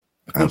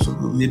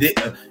Absolutely.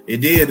 It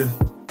did.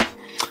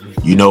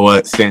 You know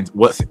what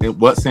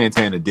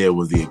Santana did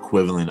was the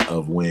equivalent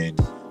of when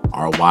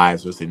our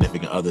wives or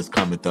significant others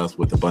come at us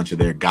with a bunch of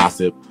their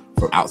gossip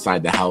from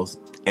outside the house,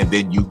 and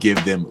then you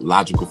give them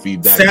logical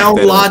feedback,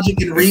 sound,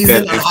 logic, and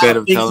reason instead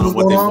of telling them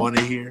what they want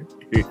to hear.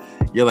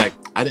 You're like,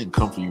 I didn't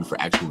come for you for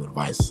actual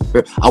advice.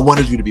 I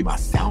wanted you to be my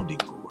sounding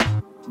board.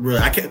 Bro,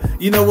 I can't.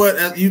 You know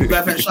what? You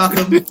got that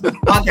Shaka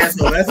podcast.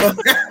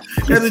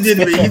 That's what did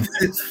to me.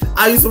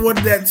 I used to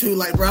wonder that too.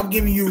 Like, bro, I'm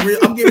giving you real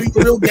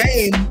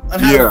game on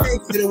how to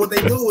fix it and what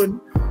they doing.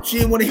 She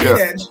didn't want to hear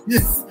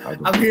that.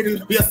 I'm here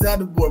to be a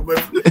sounding board, but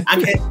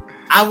I can't.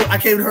 I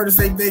came to her the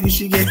same thing, and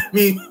she gave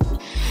me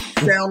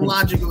sound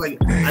logic. Like,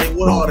 I didn't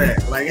want all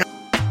that. Like.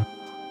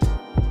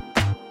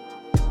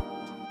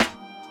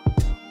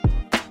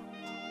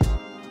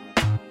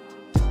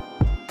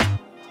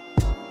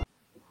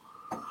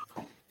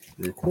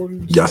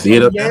 Recording. Y'all see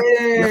it up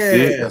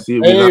there? Y'all see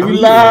it? Hey, we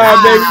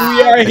live, baby.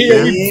 We out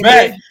here. We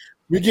back.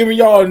 We giving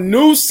y'all a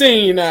new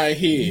scene out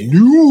here.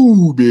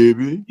 New,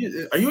 baby.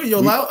 Are you in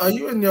your Are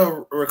you in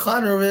your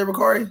recliner over there,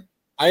 Bakari?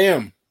 I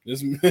am.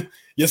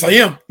 Yes, I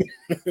am.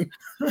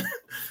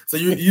 So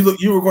you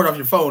record off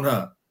your phone,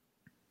 huh?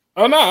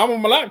 Oh no, I'm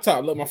on my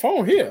laptop. Look, my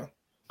phone here.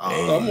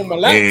 I'm on my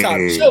laptop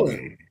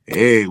chilling.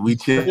 Hey, we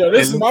chilling. Yo,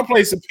 this is my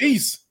place of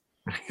peace.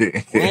 I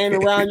ain't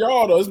around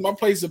y'all though. This is my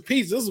place of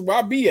peace. This is where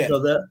I be at. You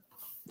know that?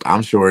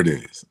 I'm sure it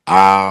is.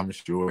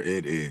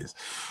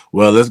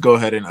 Well, let's go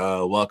ahead and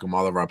welcome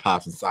all of our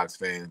Pops and Sox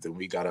fans, and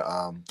we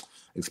gotta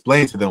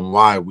explain to them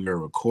why we are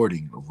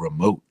recording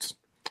remote.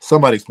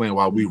 Somebody explain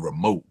why we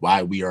remote,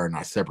 why we are in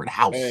our separate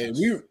houses.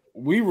 Hey,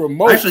 we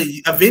remote.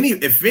 Actually,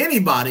 if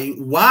anybody,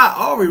 why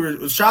are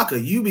we Shaka?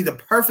 You be the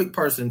perfect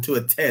person to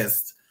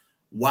attest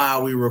why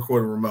we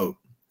recording remote.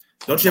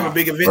 Don't you have a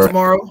big event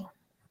tomorrow?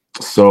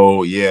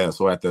 So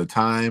at the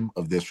time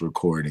of this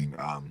recording,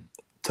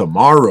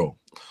 tomorrow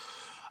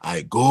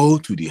I go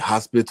to the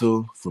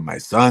hospital for my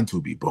son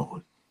to be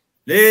born.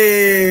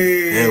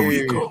 Hey, there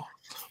we go.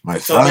 My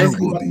son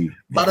will be.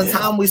 By the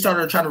time we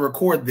started trying to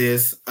record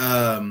this,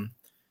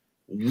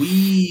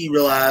 we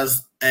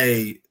realized,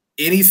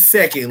 any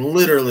second,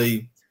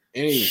 literally,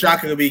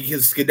 Shaka could be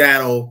his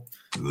skedaddle.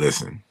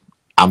 Listen,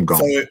 I'm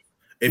going. So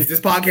if this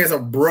podcast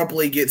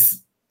abruptly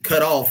gets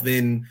cut off,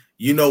 then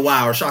you know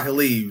why, or Shaka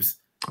leaves.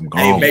 I'm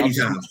gone. Hey, baby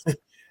time.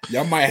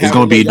 Y'all might have, it's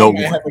gonna be no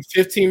more. Have a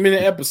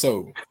 15-minute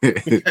episode. We're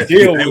going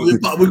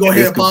to go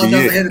ahead and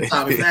apologize ahead of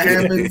time. If that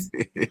happens,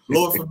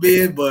 Lord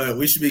forbid, but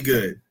we should be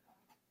good.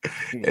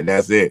 And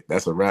that's it.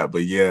 That's a wrap.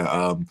 But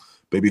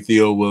baby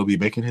Theo will be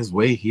making his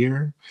way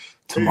here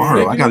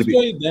tomorrow. I gotta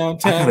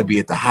be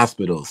at the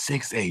hospital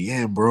 6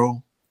 a.m.,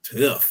 bro.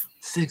 Tough.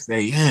 6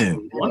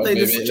 a.m. One day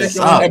just check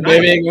that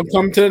baby ain't gonna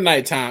come to the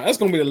nighttime. That's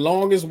gonna be the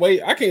longest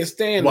wait. I can't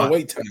stand the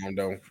wait time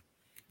though.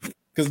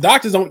 Because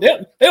doctors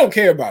they don't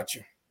care about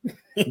you.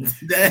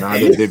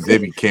 They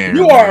be caring.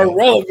 You are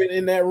irrelevant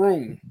in that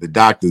room. The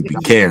doctors be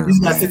caring. You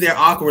just gotta sit there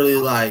awkwardly,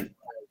 like,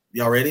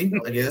 y'all ready?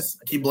 I guess.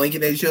 Keep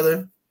blinking at each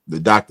other. The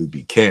doctors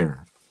be caring.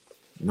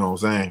 You know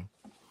what I'm saying?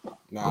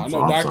 I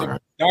know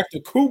Dr.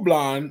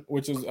 Kublan,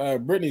 which is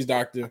Brittany's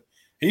doctor.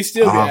 He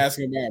still be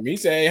asking about me. He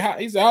said,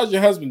 how's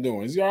your husband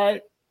doing? Is he all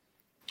right?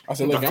 I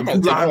said, look, I'm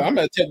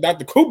gonna take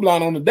Dr.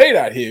 Kublan on a date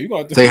out here. You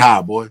gonna say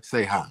hi, boy.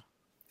 Say hi.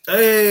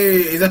 Hey,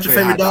 is that your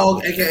favorite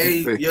dog,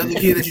 aka the other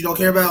kid that you don't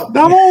care about?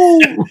 No.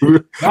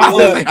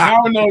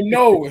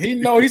 No.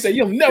 He said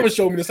you'll never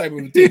show me this type of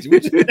attention.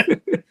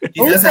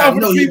 That's how I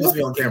know he must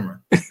be on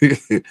camera.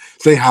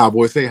 Say hi,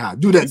 boy. Say hi.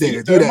 Do that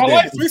dance. Do that my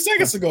dance. life 3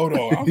 seconds ago,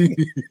 though.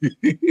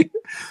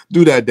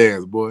 Do that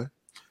dance, boy.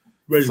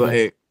 So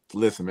hey,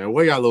 listen, man.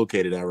 Where y'all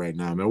located at right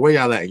now, man? Where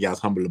y'all at in y'all's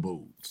humble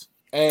abodes?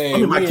 Hey,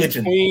 I'm in my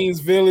kitchen,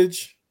 Queens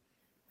Village.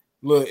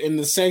 Look, in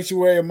the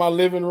sanctuary of my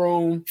living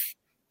room.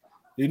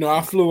 You know,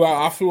 I flew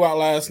out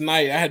last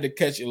night. I had to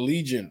catch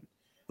Allegiant.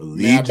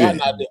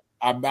 Man,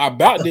 I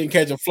about didn't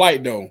catch a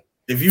flight though.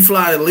 If you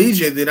fly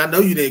Allegiant, then I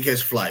know you didn't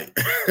catch a flight.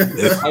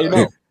 How you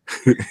know?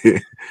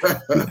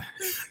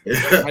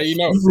 How you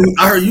know?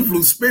 I heard you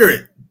flew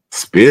Spirit.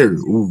 Spirit.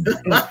 Ooh.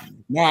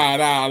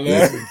 Nah.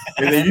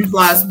 And if you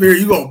fly Spirit,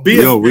 you gonna be.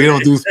 Yo, we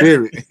don't do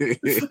Spirit.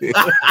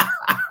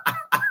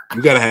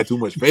 You gotta have too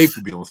much faith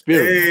to be on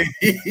Spirit.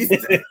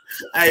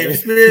 Hey,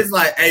 Spirit's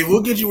like, hey,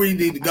 we'll get you where you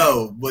need to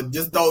go, but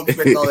just don't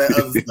expect all that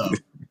other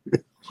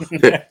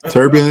stuff.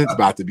 Turbulence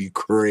about to be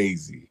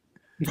crazy.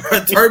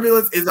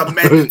 Turbulence is a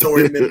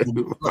mandatory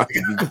minimum. About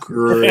to be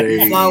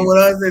crazy. Fly with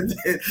us,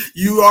 and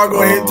you are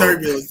going to hit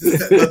turbulence.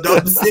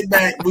 Don't sit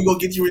back. We're gonna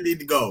get you where you need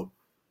to go.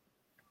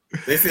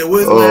 They said,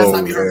 when's the last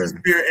time you heard of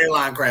Spirit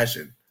airline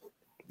crashing?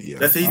 Yeah.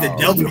 That's he said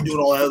Delta be doing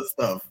all that other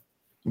stuff.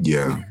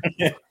 Yeah.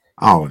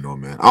 I don't know,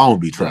 man. I don't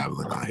be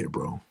traveling out here,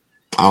 bro.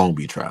 I don't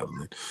be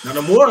traveling. Now,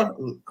 the more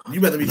you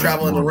better be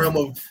traveling in the realm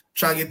of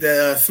trying to get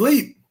that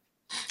sleep.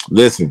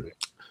 Listen,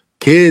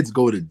 kids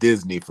go to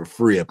Disney for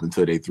free up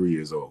until they're 3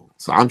 years old.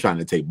 So I'm trying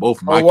to take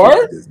both of my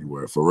kids to Disney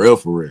World for real.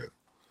 Oh, you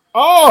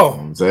know what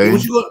I'm saying?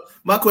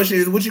 My question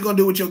is, what you gonna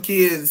do with your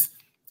kids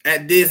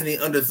at Disney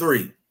under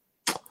 3?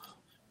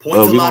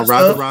 We're gonna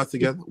ride the rides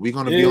together. We're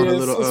gonna be on a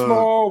little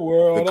small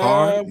world. The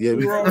car. Yeah,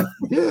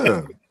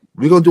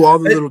 we're gonna do all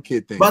the little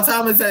kid things. By the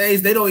time it's that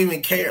age, they don't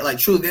even care. Like,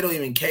 truly, they don't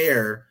even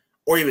care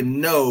or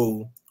even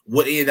know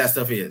what any of that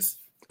stuff is.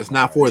 It's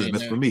not for them.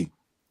 It's for me.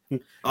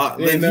 It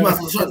ain't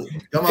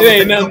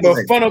nothing but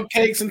funnel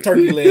cakes and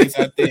turkey legs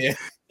out there.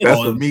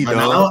 That's for me,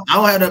 dog. I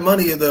don't have that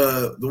money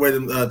the way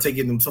them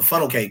taking them to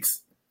funnel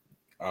cakes.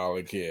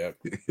 Oh, yeah.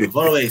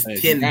 Funnel cakes,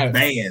 10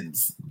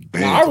 bands.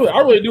 I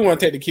really do want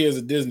to take the kids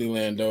to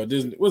Disneyland though.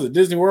 Was it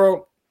Disney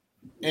World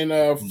in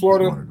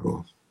Florida?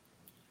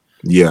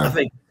 Yeah, I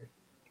think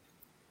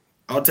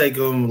I'll take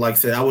them. Like I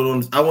said, I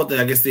want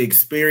the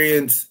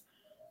experience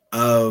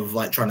of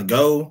like trying to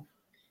go.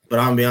 But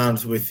I'm gonna be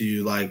honest with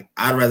you, like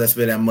I'd rather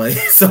spend that money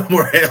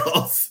somewhere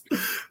else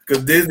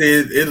because Disney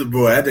is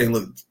bro. That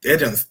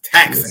thing's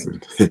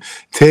taxing.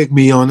 Take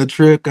me on a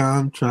trip.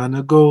 I'm trying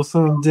to go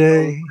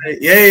someday.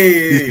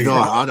 Yay!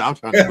 I'm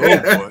trying to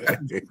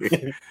go,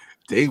 boy.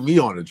 Take me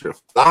on a trip.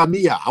 Fly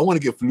me out. I want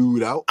to get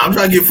flued out. I'm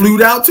trying to get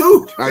flued out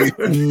too. I get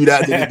flued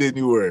out to the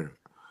Disney World.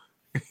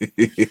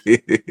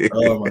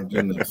 Oh my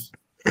goodness!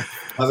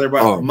 How's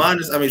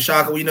everybody?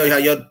 Shaka, we know how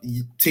your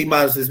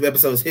T-minus this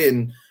episode's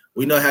hitting.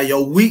 We know how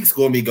your week's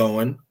gonna be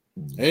going.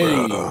 Hey,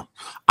 I'm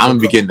gonna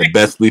be getting the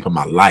best sleep of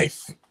my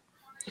life.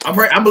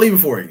 I'm believing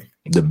for you.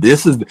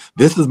 This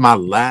is my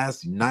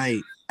last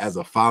night as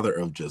a father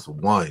of just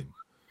one.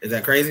 Is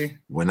that crazy?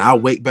 When I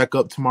wake back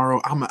up tomorrow,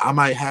 I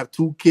might have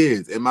 2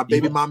 kids, and my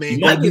baby mama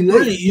ain't gonna be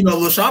late.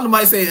 LaShonda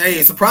might say,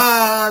 "Hey,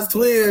 surprise,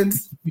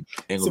 twins!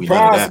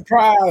 Surprise!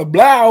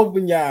 Blah,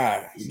 open your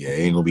eyes." Yeah,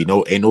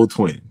 ain't no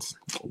twins.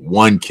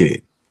 1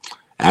 kid.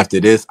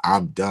 After this,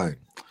 I'm done.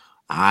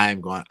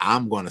 I'm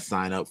going to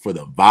sign up for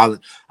the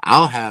violent.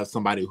 I'll have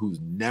somebody who's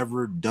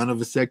never done a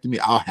vasectomy.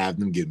 I'll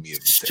have them give me a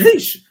vasectomy.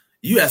 Sheesh.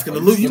 You asking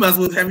to lose? You might as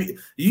well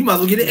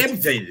get it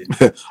amputated.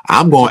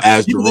 I'm going to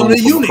ask Jerome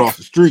from across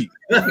the street.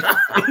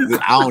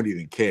 I don't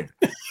even care.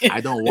 I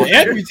don't want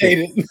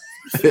amputated.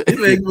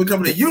 You ain't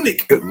becoming a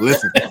eunuch.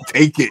 Listen,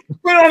 take it.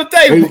 Put it on the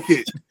table. Take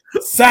it.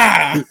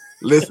 Sigh.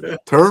 Listen,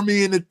 turn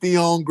me into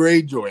Theon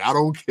Greyjoy. I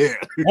don't care.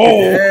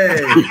 Oh.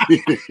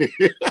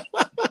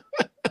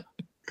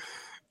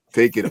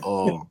 Take it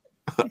all.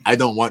 I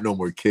don't want no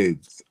more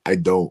kids. I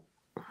don't.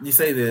 You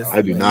say this.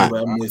 I do not.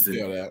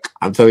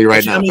 I'm telling you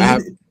right now.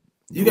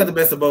 You got the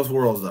best of both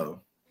worlds,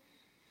 though.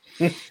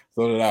 So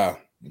did I.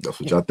 That's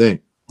what y'all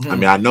think. I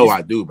mean, I know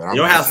I do, but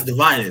your house is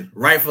divided,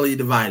 rightfully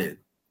divided.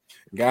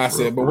 God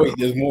said, but wait,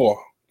 there's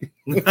more.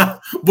 But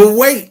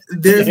wait,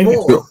 there's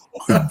more.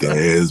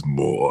 There's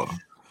more.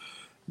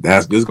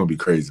 This is gonna be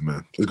crazy,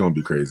 man. It's gonna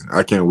be crazy.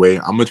 I can't wait.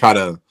 I'm gonna try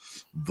to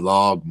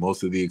vlog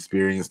most of the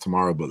experience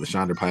tomorrow, but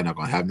LaShonda probably not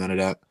gonna have none of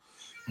that.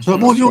 So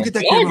as long as you don't get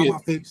that camera on my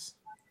face.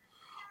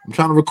 I'm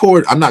trying to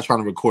record. I'm not trying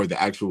to record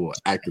the actual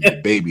act of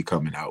the baby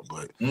coming out,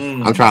 but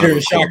I'm trying to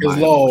record Shaka's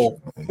law.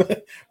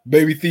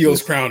 Baby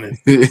Theo's crowning.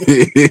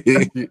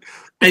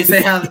 Hey,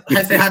 say hi to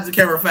the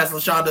camera fast,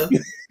 LaShonda.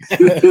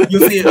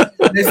 You see it.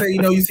 They say,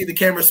 you see the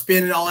camera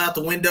spinning all out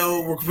the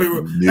window.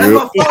 That's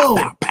my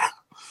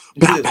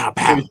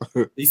phone.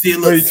 You see it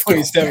look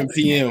 27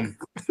 p.m.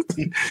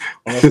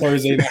 on a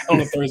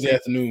Thursday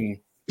afternoon.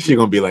 She's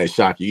gonna be like,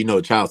 Shocky,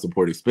 child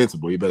support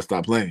expensive, boy. You better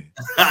stop playing.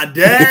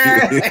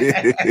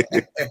 Damn.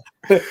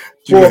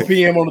 4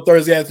 p.m. on a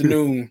Thursday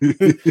afternoon.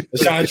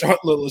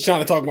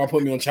 LaShonda talking about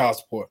putting me on child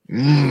support.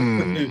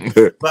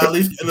 But at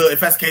least, if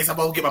that's the case, I'm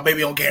gonna get my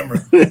baby on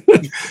camera.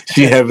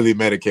 She heavily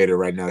medicated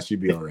right now.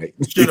 She'd be all right.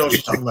 She know what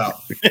she's talking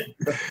about.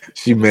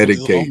 She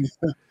medicated.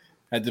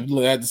 I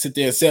had to sit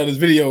there and sell this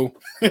video.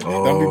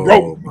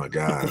 Oh my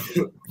god,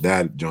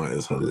 that joint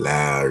is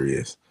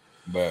hilarious.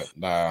 But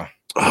nah.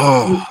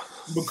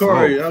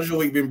 Bakari, how's your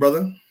week been,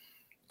 brother?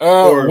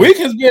 Week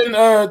has been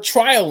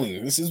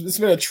trialing. It's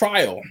been a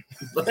trial.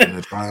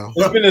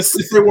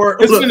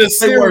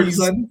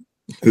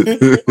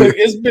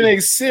 It's been a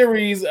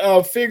series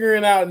of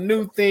figuring out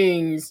new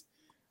things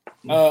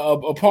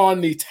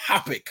upon the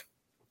topic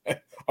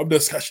of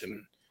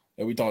discussion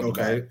that we talked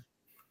about.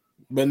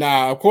 But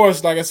now, of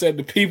course, like I said,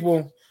 the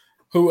people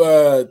who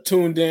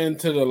tuned in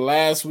to the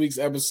last week's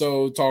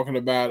episode talking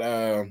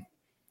about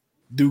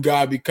do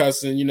God be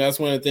cussing? That's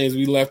one of the things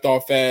we left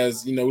off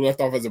as, we left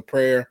off as a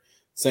prayer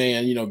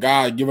saying,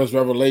 God, give us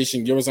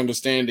revelation, give us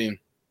understanding.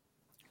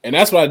 And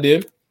that's what I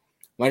did.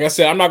 Like I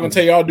said, I'm not going to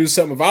tell y'all to do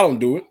something if I don't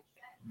do it.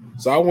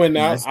 So I went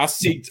out, I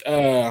seeked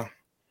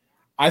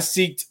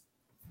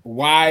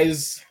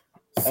wise,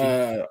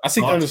 I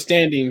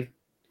seeked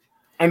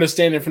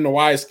understanding from the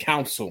wise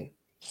counsel.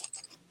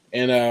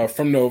 And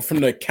from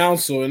the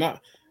council,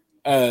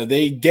 and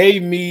they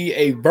gave me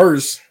a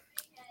verse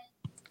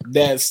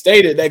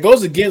that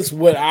goes against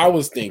what I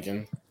was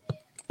thinking.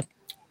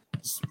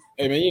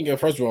 Hey man, you can go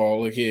first of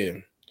all. Look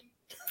here.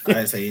 I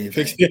didn't say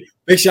anything.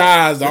 Fix your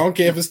eyes. I don't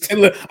care if it's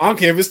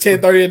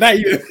 10:30 at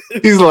night.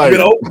 He's like, you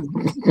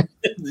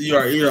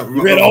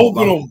better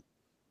open them.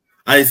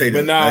 I didn't say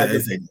that.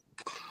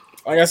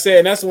 But like I said,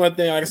 and that's one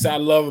thing. Like I said, I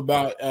love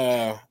about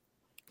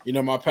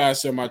my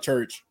pastor in my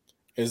church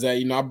is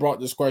that I brought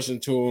this question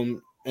to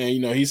him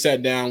and he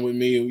sat down with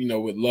me,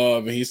 with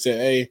love, and he said,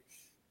 "Hey,"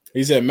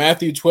 he said,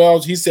 Matthew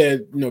 12. He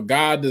said,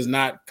 God does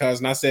not cuss,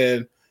 and I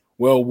said,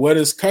 "Well, what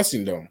is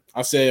cussing though?"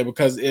 I said,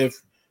 because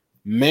if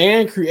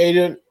man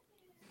created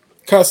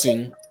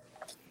cussing,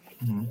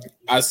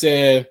 I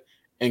said,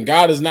 and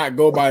God does not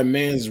go by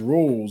man's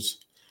rules.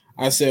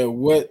 I said,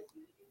 what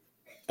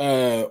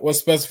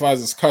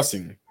specifies as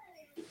cussing?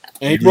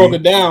 And he broke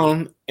it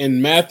down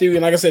in Matthew.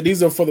 And like I said,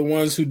 these are for the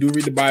ones who do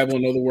read the Bible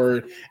and know the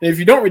word. And if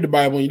you don't read the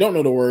Bible and you don't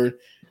know the word,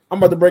 I'm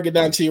about to break it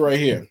down to you right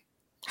here.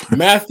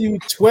 Matthew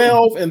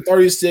 12 and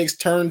 36.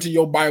 Turn to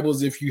your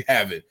Bibles if you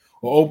have it,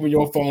 or open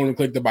your phone and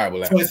click the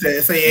Bible app.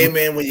 Say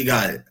amen when you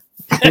got it.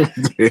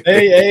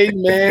 Say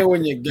amen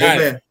when you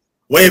got it.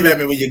 Wave at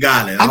me when you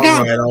got it.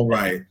 All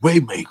right.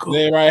 Waymaker. Does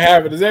everybody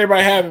have it? Does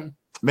everybody have it?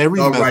 Man,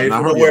 all right.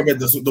 Don't worry about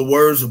this. The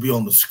words will be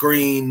on the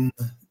screen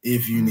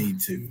if you need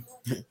to.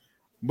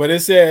 But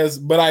it says,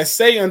 "But I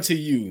say unto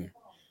you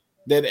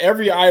that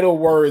every idle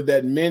word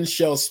that men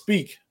shall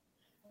speak,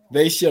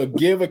 they shall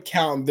give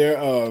account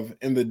thereof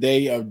in the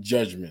day of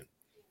judgment."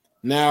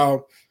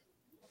 Now,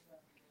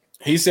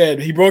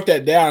 he broke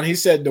that down. He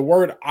said the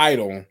word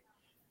idle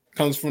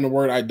comes from the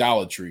word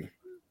idolatry.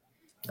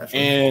 That's right.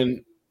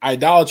 And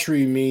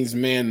idolatry means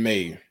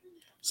man-made.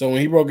 So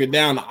when he broke it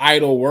down, the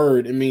idle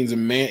word, it means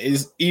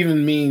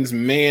means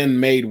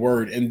man-made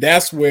word. And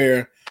that's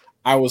where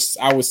I was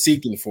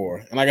seeking for.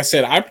 And like I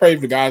said, I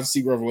prayed for God to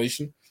seek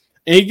revelation,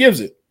 and he gives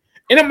it.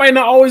 And it might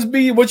not always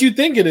be what you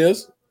think it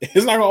is.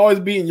 It's not going to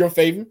always be in your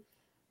favor.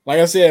 Like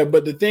I said,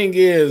 but the thing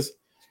is,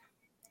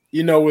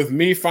 with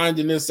me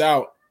finding this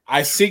out,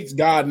 I seeked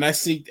God and I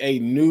seeked a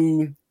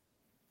new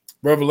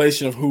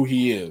revelation of who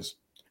he is.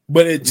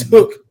 But it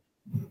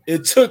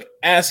took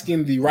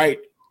asking the right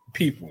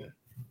people.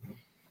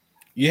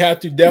 You have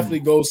to definitely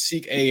go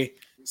seek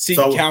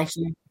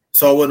counsel.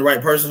 So I wasn't the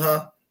right person,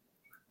 huh?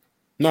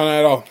 No, not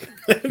at all.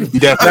 You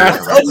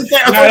definitely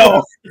not at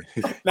all.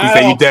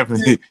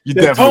 You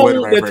definitely wasn't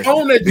the right person. The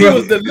tone that you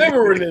was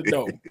delivering it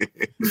though.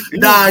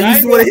 Nah, you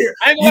just want to hear.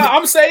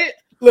 I'm saying,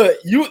 look,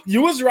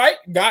 you was right.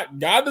 God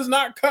does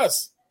not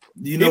cuss.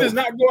 He does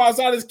not go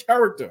outside his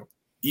character.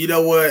 You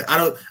know what? I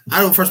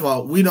don't. First of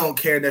all, we don't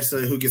care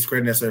necessarily who gets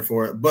credit necessarily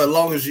for it, but as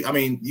long as you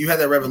have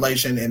that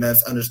revelation and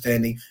that's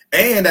understanding,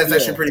 and that's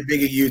actually pretty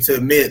big of you to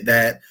admit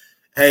that,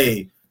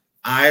 hey,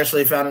 I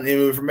actually found an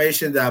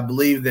information that I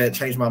believe that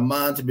changed my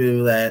mind to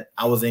be that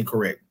I was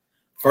incorrect.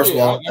 First of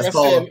all, that's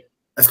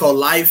called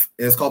life,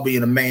 and it's called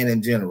being a man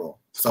in general.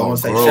 So I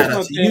want to say shout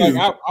out to you.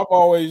 I've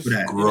always,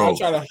 I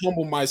try to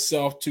humble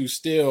myself to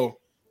still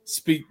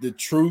speak the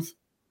truth.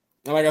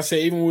 And like I said,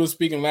 even when we were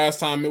speaking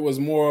last time, it was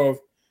more of,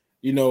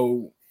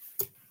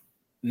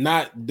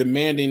 not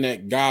demanding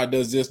that God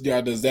does this,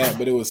 God does that,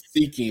 but it was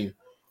seeking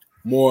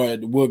more.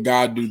 Would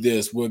God do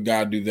this? Would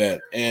God do that?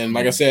 And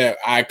like I said,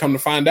 I come to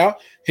find out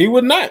he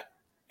would not.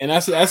 And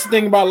that's the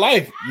thing about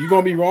life. You're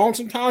going to be wrong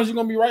sometimes. You're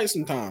going to be right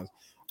sometimes.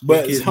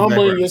 But it's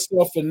humbling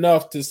yourself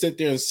enough to sit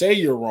there and say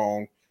you're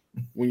wrong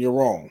when you're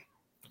wrong.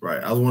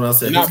 Right. I was when I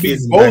said not be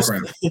boast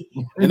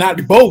and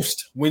not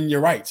boast when you're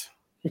right.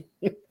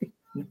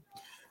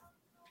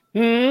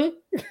 What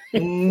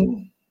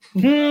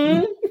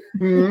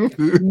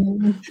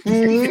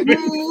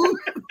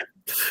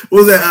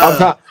was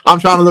that? I'm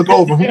trying to look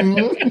over.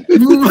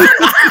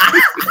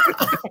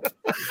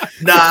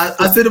 Nah,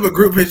 I sent him a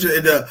group picture,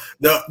 and the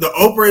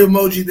Oprah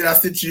emoji that I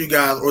sent to you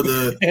guys, or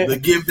the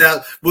gift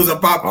that was a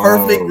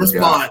perfect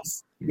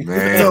response. God.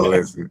 Man,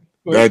 listen,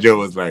 that joke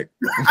was like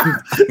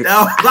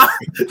that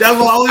was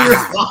my only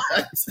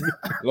response.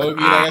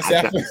 Loki, like I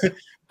said,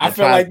 I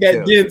felt like that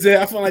Denzel.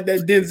 I felt like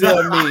that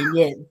Denzel meme.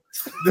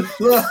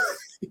 Look.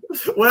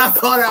 When I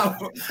thought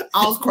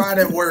I was crying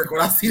at work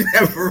when I see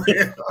that for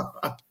real.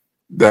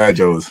 That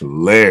joke was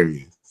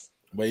hilarious.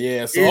 But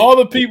yeah, so all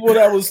the people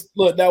that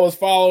was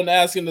following,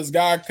 asking, does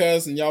God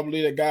cuss? And y'all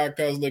believe that God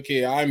cuss? Look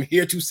here, I'm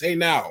here to say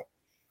now,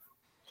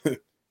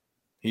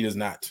 he does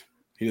not.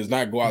 He does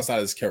not go outside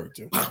his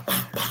character.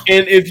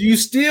 And if you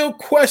still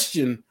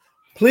question,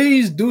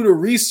 please do the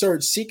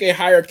research. Seek a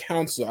higher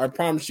counsel. I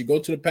promise you. Go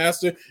to the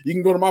pastor. You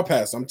can go to my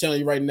pastor. I'm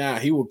telling you right now,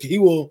 he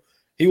will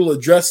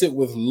address it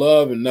with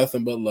love and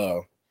nothing but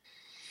love.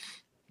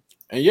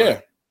 And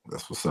yeah,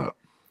 that's what's up.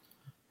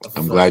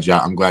 I'm glad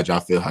y'all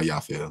feel how y'all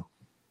feel.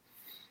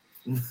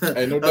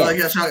 Hey, no I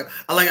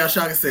like how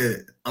Shaka said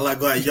it. I like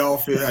glad y'all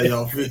feel how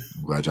y'all feel.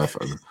 I'm glad y'all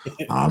feel.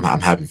 I'm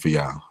happy for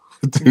y'all.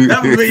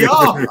 Happy for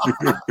y'all.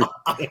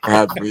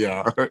 Happy for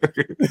y'all.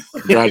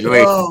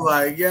 Congratulations. Oh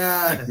my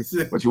God.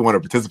 What, you want, a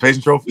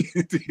participation trophy?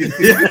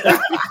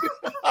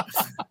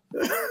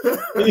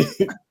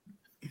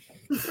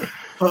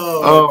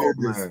 Oh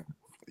man.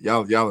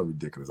 Y'all are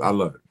ridiculous. I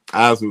love it.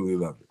 I absolutely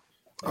love it.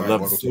 I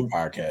love it. To the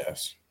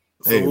podcast.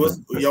 So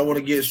y'all want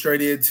to get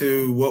straight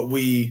into what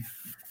we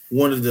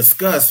want to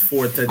discuss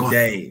for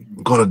today?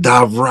 I'm gonna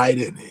dive right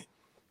in it.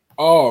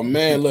 Oh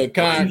man, look,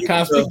 can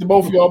I speak to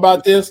both of y'all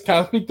about this?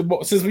 Can I speak to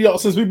both since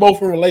we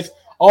both in relation,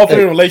 all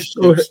three in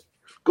relationships?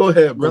 Go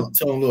ahead, bro.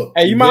 Look.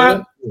 Hey, you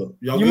mind? You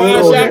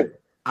mind, Shaq?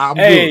 I'm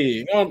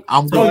good.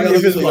 I'm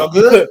good. Y'all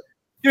good?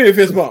 Give me a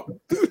fist bump.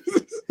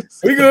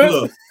 We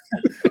good.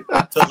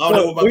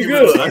 Look, we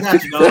good. I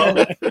got you,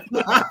 dog.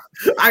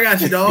 I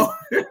got you, dog.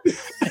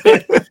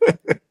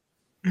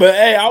 But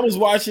hey, I was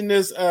watching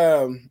this.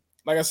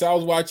 Like I said, I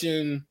was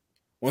watching.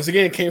 Once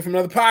again, it came from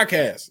another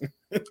podcast.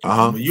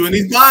 You and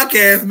these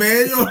podcasts,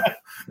 man.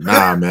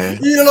 Nah, man.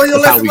 You know your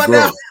lesson by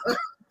now.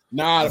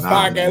 Nah, the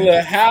podcast.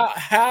 Look,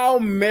 how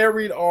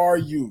married are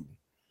you?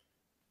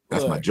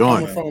 That's my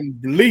joint. From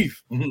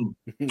belief.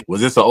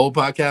 Was this an old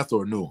podcast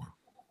or a new one?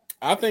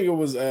 I think it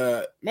was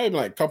maybe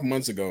like a couple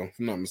months ago, if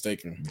I'm not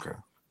mistaken. Okay.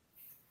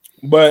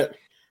 But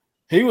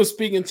he was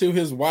speaking to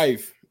his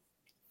wife,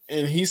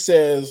 and he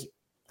says,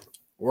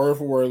 word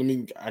for word,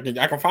 I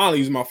can finally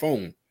use my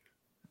phone.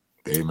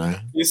 Hey,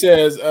 man. He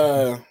says,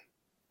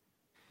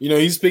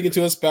 he's speaking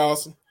to his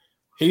spouse.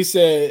 He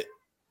said,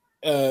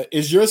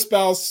 is your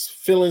spouse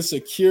feeling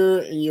secure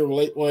in your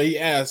relationship?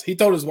 Well, he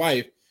told his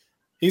wife,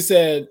 he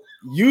said,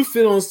 you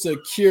feeling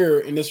secure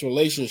in this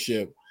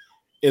relationship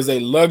is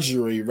a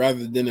luxury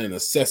rather than a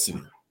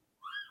necessity.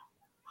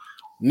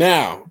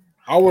 Now,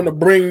 I want to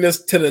bring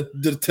this to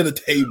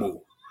the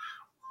table.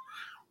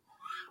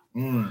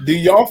 Do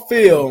y'all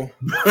feel?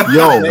 Nah.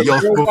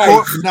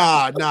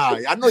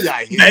 I know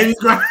y'all here.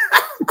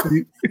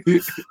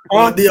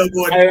 Why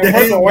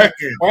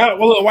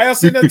y'all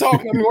sitting there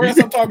talking? I mean, why y'all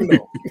stop talking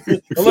though?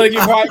 Don't let it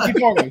get quiet. Keep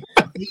talking.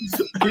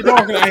 Keep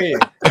talking out here.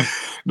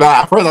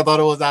 Nah, at first I thought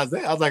it was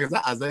Isaiah. I was like, is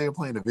that Isaiah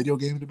playing a video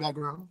game in the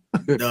background?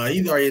 No,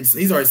 he's already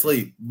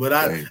asleep. But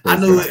I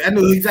knew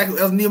exactly.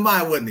 That was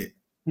Nehemiah, wasn't it?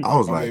 I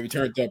was like, maybe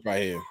turned up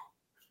right here.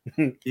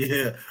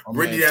 Yeah,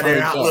 Brittany down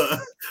there. Look,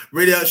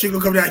 Brittany, she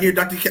gonna come down here,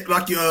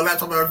 knock your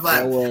laptop on her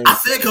lap. I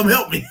said, come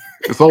help me.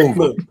 It's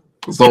over.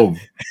 It's over.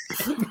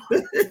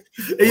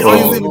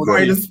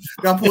 Just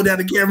got pulled down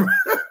the camera.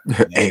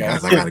 Hey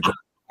guys, I gotta go.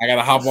 I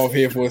gotta hop off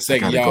here for a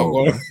second,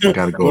 y'all. I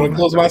gotta go. Gonna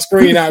close my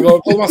screen out. Go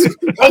close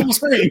my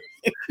screen.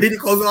 He didn't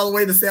close it all the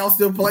way. The sound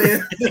still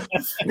playing.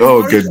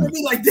 Oh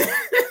goodness. Like that?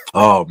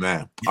 Oh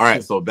man. All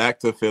right. So back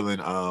to feeling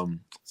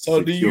So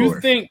secure. Do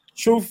you think,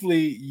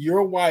 truthfully,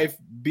 your wife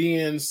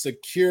being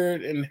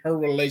secured in her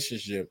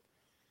relationship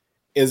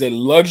is a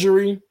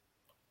luxury,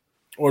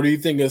 or do you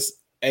think it's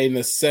a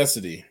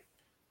necessity?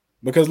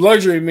 Because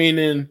luxury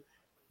meaning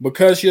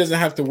because she doesn't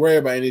have to worry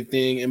about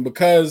anything, and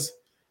because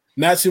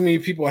not too many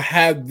people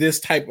have this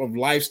type of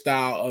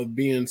lifestyle of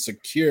being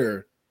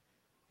secure,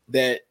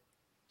 that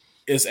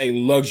it's a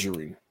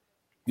luxury.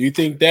 Do you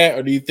think that,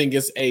 or do you think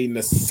it's a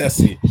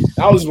necessity?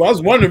 I was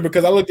wondering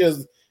because I looked at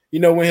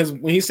when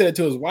he said it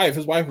to his wife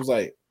was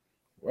like,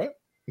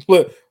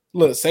 "What?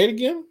 Look, say it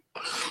again."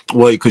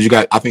 Well, because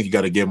I think you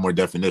got to give more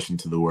definition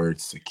to the word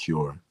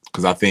secure.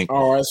 Because I think.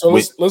 All right, so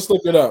let's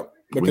look it up.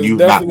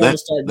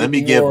 Let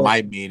me give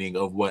my meaning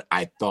of what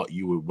I thought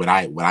you would, what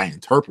I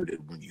interpreted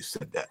when you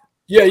said that.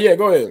 Yeah,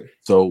 go ahead.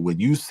 So when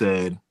you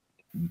said,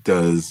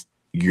 does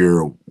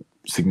your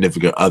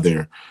significant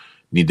other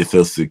need to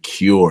feel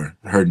secure?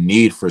 Her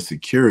need for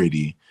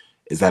security,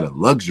 is that a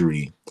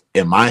luxury?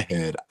 In my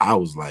head, I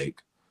was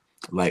like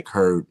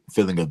her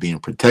feeling of being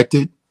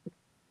protected.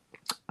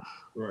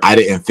 Right. I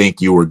didn't think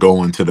you were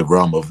going to the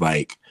realm of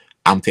like,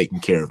 I'm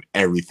taking care of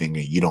everything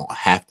and you don't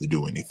have to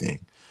do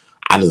anything.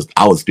 I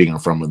was speaking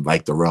from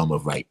like the realm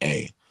of like,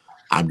 hey,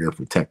 I'm your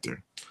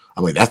protector.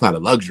 I'm like, that's not a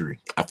luxury.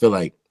 I feel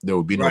like there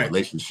would be no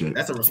relationship.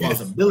 That's a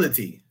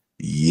responsibility.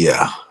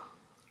 Yeah.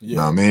 You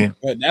know what I mean?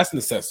 But that's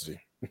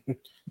necessity.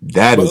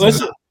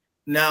 Let's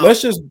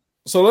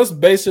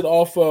base it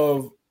off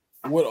of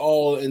what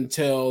all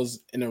entails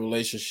in a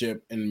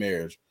relationship and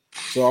marriage.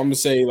 So I'm gonna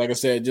say, like I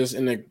said, just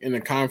in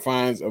the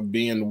confines of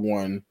being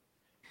one,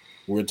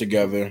 we're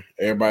together.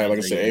 Everybody, like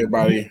I said,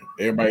 everybody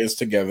is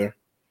together.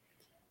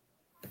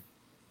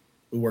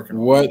 We're working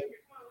on what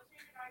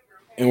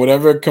and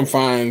whatever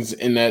confines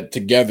in that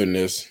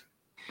togetherness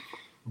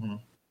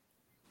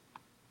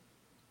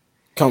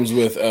comes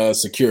with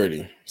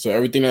security. So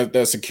everything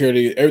that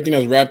security, everything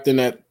that's wrapped in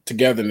that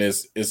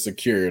togetherness is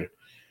secured.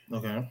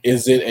 Okay.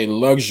 Is it a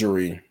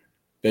luxury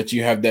that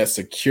you have that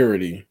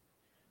security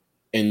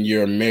in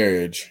your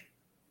marriage,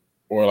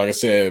 or like I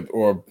said,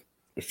 or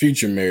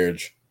future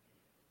marriage,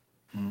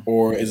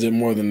 or is it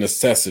more than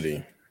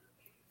necessity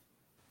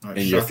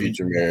in your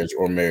future marriage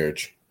or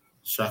marriage?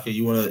 Shaka,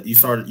 you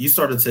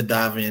started to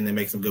dive in and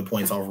make some good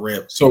points off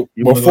rip. So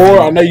before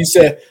I know you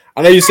said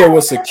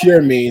what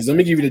secure means. Let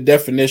me give you the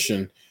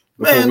definition.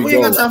 Man, we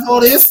ain't got time for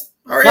all this.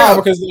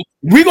 Because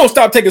we gonna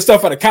stop taking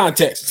stuff out of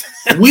context.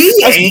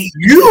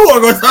 You are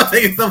gonna stop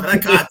taking stuff out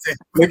of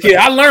context. Okay,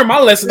 I learned my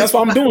lesson. That's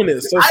why I'm doing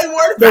this.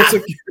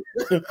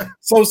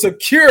 So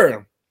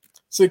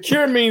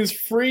secure means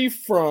free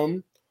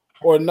from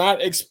or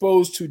not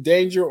exposed to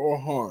danger or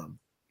harm.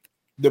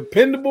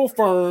 Dependable,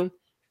 firm,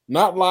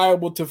 not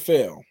liable to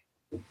fail.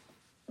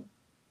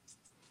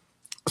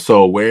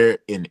 So where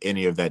in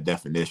any of that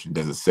definition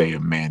does it say a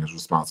man is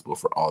responsible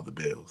for all the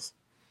bills?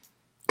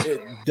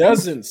 It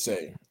doesn't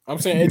say. I'm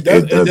saying it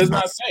does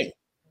not say.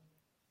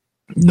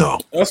 No.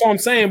 That's what I'm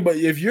saying. But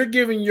if you're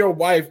giving your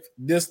wife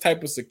this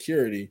type of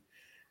security,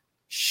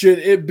 should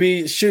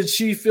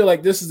she feel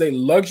like this is a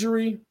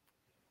luxury,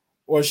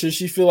 or should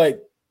she feel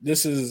like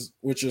this is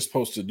what you're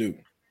supposed to do?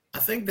 I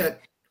think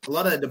that a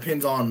lot of it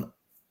depends on,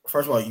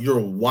 first of all, your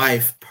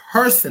wife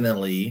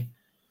personally,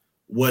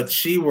 what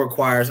she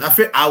requires.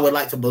 I would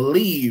like to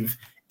believe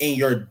in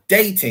your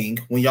dating,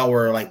 when y'all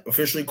were like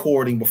officially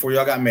courting before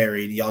y'all got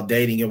married, y'all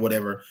dating and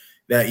whatever,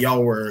 that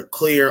y'all were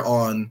clear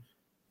on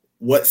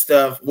what's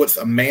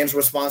a man's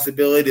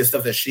responsibility, the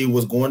stuff that she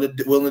was willing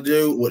to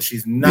do, what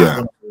she's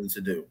not willing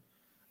to do.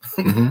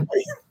 Mm-hmm.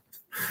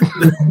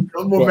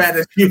 I'm more mad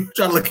at you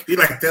trying to look at me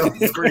like that on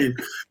the screen.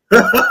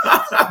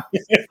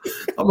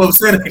 I'm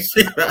upset at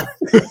shit.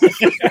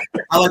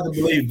 I like to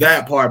believe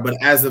that part, but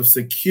as of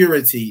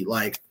security,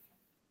 like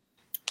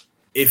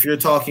if you're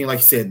talking, like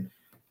you said,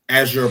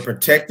 as your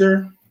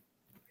protector,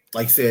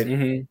 like I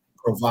said,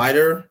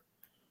 provider,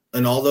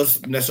 and all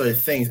those necessary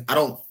things,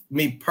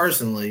 me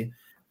personally,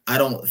 I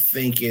don't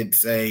think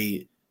it's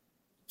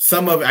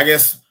some of it, I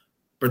guess,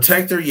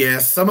 protector,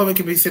 yes. Some of it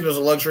can be considered as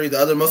a luxury.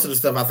 Most of the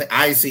stuff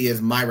I see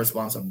as my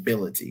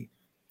responsibility.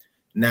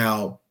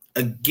 Now,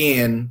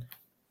 again,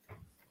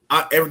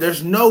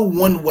 there's no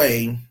one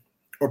way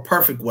or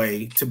perfect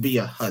way to be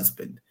a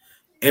husband.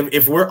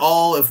 If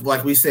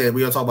like we said,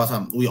 we all talk about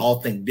something, we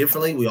all think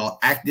differently, we all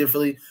act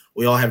differently,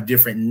 we all have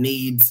different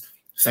needs.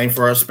 Same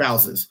for our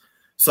spouses.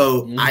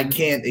 So I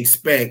can't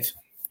expect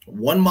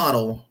one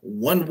model,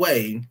 one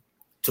way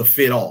to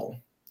fit all.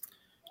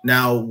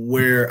 Now,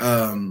 where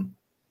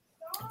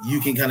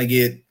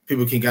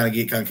people can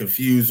get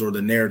confused or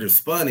the narrative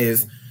spun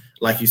is,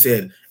 like you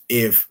said,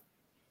 if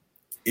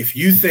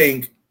you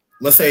think,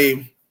 let's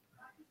say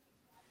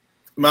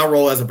my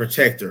role as a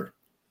protector,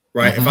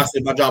 right? If I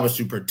say my job is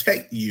to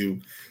protect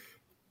you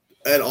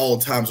at all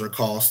times or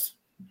costs,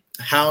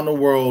 how in the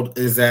world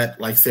is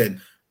that, like I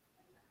said,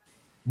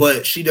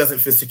 but she doesn't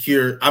feel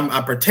secure. I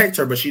protect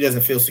her, but she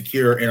doesn't feel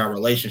secure in our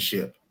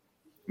relationship.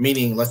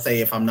 Meaning, let's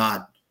say if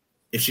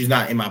she's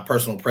not in my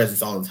personal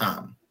presence all the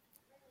time,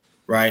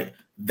 right?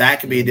 That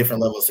could be a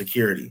different level of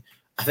security.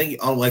 I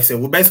think, like I said,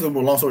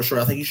 long story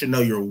short, I think you should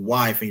know your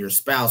wife and your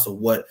spouse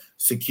of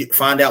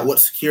find out what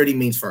security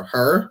means for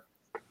her.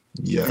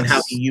 Yes. And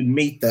how can you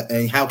meet that?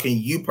 And how can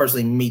you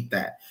personally meet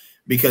that?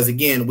 Because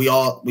again, we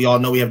all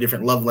know we have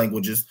different love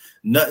languages.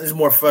 Nothing's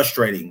more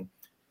frustrating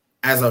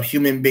as a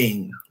human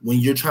being when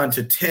you're trying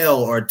to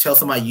tell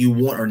somebody you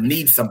want or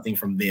need something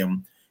from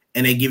them,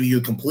 and they give you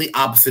a complete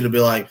opposite to be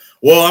like,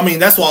 well, I mean,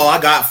 that's all I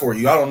got for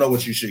you. I don't know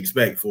what you should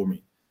expect for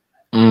me.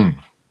 There's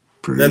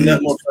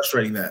nothing more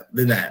frustrating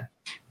than that.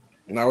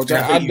 No, I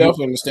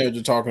definitely understand what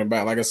you're talking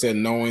about. Like I said,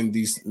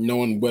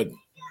 knowing what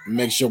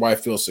makes your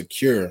wife feel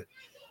secure.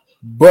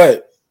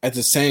 But at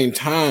the same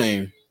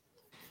time,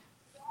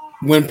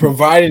 when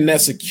providing that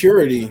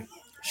security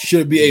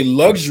should be a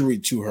luxury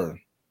to her.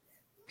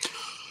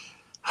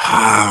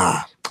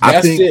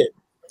 That's it.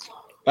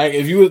 Like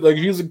if you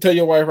tell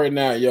your wife right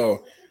now,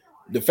 yo,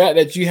 the fact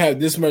that you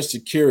have this much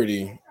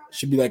security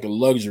should be like a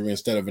luxury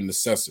instead of a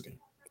necessity.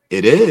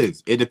 It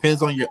is. It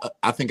depends on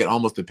I think it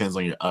almost depends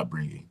on your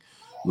upbringing.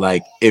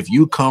 Like if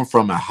you come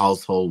from a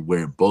household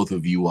where both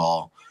of you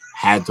all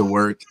had to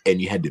work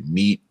and you had to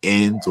meet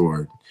ends,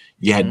 or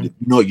you had to,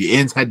 your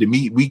ends had to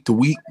meet week to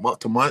week, month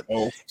to month,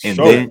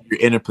 then you're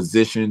in a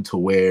position to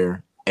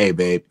where, hey,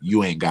 babe,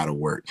 you ain't got to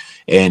work.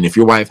 And if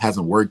your wife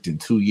hasn't worked in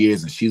 2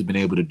 years and she's been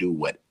able to do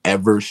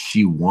whatever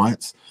she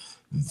wants,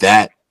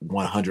 that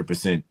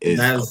 100%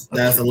 is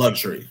that's a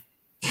luxury.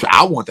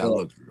 I want that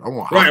luxury. I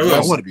want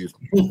to be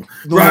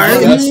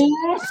right.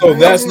 So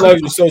that's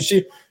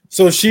luxury.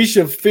 So she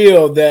should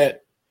feel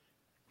that,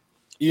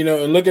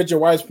 and look at your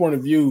wife's point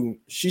of view.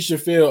 She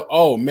should feel,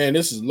 oh man,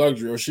 this is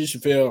luxury, or she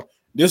should feel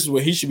this is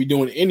what he should be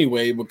doing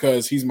anyway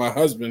because he's my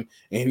husband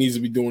and he needs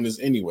to be doing this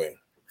anyway.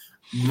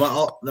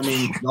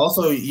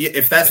 Also,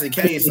 if that's the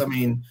case,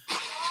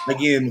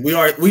 again,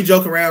 we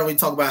joke around. We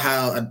talk about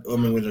how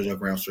we don't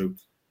joke around, true.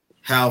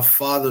 How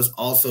fathers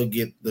also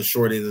get the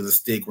short end of the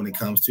stick when it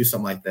comes to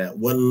something like that.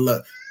 What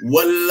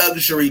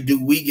luxury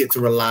do we get to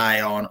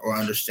rely on or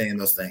understand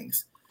those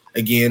things?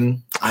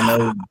 Again, I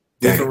know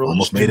different.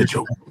 Almost made a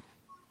joke.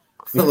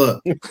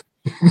 Look,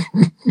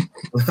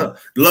 the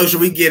luxury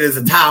we get is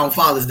a tie on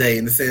Father's Day,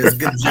 and it says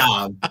 "Good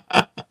job."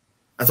 I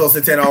told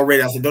Santana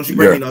already. I said, "Don't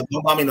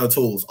buy me no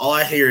tools." All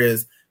I hear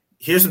is,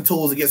 "Here's some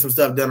tools to get some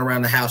stuff done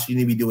around the house you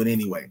need to be doing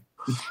anyway."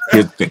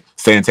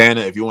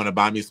 Santana, if you want to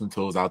buy me some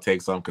tools, I'll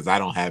take some because I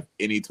don't have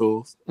any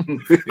tools.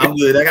 I'm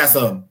good. I got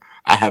some.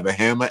 I have a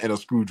hammer and a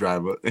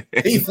screwdriver. And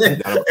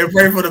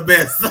pray for the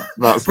best.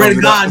 Pray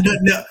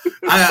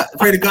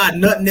to God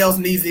nothing else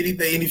needs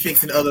any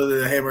fixing other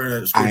than a hammer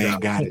and a screwdriver.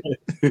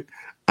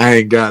 I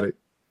ain't got it.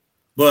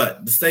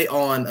 But to stay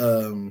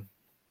on.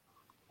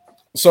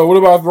 So what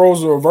about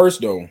roles reverse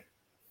though?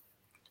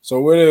 So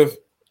what if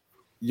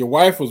your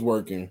wife was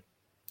working?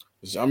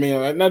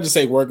 Not to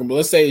say working, but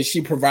let's say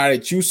she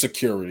provided you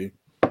security.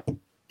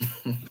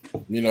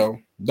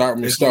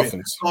 Dartmouth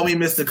Stuffings. Call me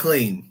Mr.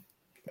 Clean.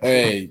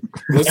 Hey,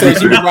 let's say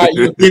she provided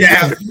you.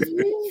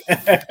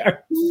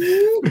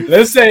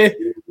 let's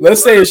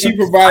say she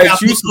provided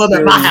you security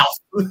at my house.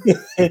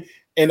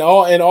 in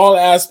all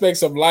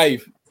aspects of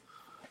life.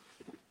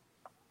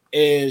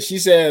 and she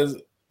says,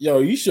 "Yo,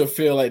 you should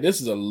feel like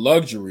this is a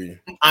luxury."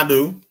 I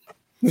do.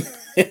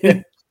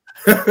 It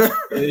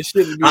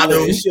shouldn't be.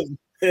 It shouldn't,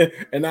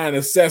 and not a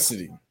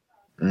necessity.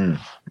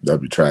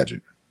 That'd be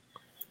tragic.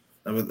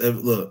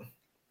 Look,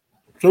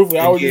 truthfully,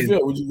 how would you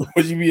feel?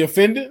 Would you be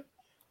offended?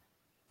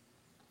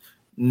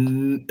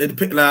 It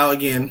depends. Now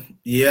again,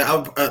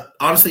 yeah.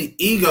 Honestly,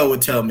 ego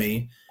would tell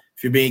me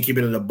if you're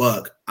keeping it a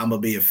buck, I'm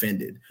gonna be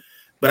offended.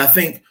 But I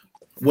think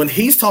when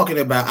he's talking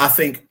about, I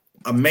think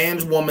a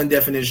man's woman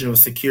definition of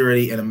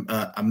security and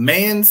a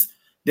man's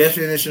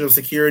definition of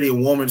security, a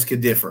woman's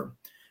could differ.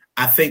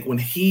 I think when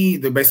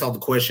based off the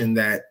question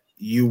that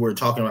you were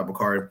talking about,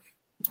 Bakari,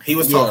 he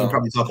was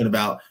probably talking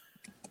about.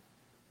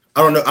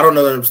 I don't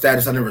know the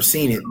status. I've never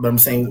seen it, but I'm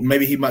saying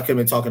maybe he might have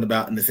been talking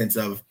about in the sense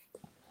of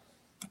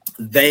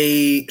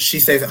she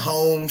stays at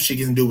home, she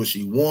can do what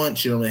she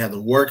wants, she don't really have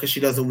to work if she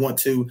doesn't want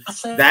to.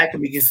 That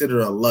can be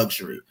considered a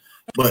luxury.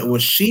 But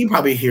when she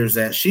probably hears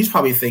that, she's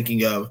probably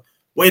thinking of,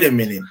 wait a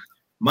minute,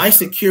 my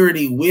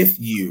security with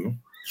you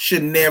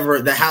should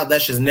never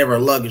that's just never a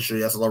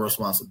luxury, that's a low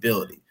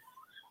responsibility.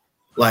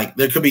 Like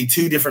there could be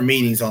two different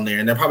meanings on there,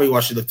 and they're probably why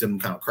she looked at them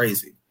kind of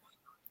crazy.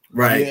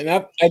 Right. Yeah, and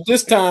at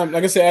this time,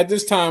 like I said, at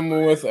this time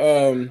with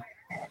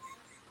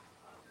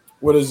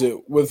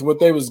with what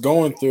they was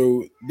going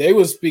through, they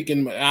was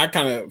speaking. I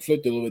kind of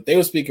flipped it a little bit. They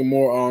were speaking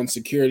more on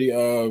security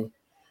of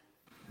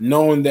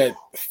knowing that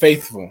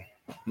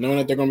knowing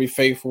that they're gonna be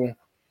faithful,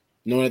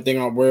 knowing that they're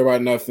not worry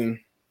about nothing.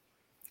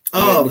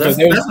 Oh, because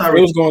they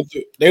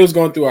was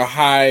going through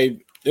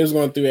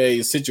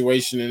a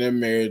situation in their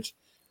marriage,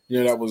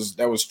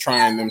 that was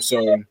trying them.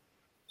 So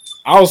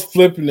I was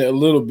flipping it a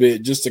little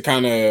bit just to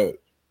kind of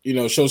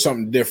show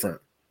something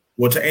different.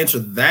 Well, to answer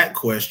that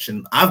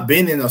question, I've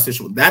been in a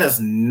situation that is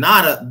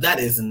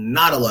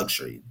not a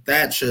luxury.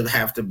 That should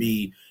have to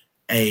be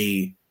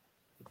a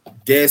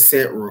dead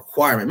set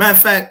requirement. Matter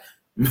of fact,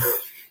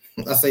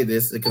 I say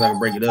this because I can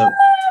break it up.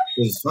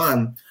 It's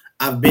fun.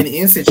 I've been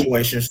in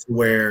situations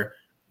where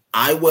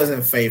I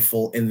wasn't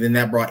faithful, and then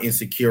that brought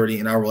insecurity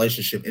in our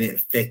relationship, and it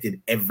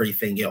affected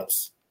everything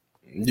else.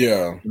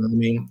 Yeah, you know what I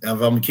mean.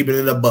 If I'm keeping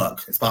it a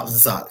buck, it's pops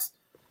and socks,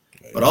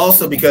 but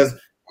also because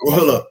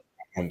look.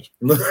 I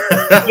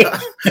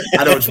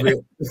know what you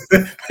mean.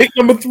 Pick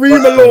number 3,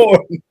 my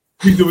lord.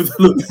 Pick number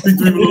 3,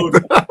 my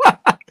lord.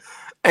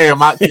 Hey,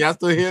 can y'all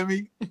still hear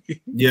me?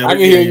 Yeah, I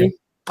can hear you.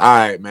 All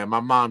right, man. My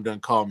mom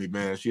done called me,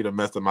 man. She done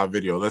messed up my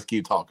video. Let's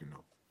keep talking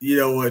though. You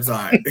know what? It's all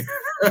right.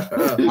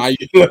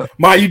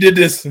 Ma, you did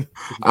this.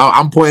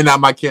 I'm pointing out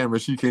my camera.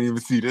 She can't even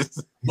see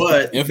this.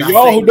 But and for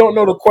y'all who don't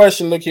know the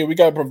question, look here. We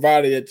got to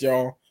provide it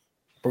to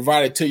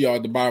y'all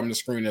at the bottom of the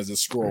screen as a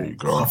scroll.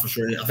 Oh, for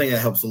sure. I think that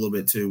helps a little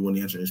bit too when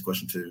you answer this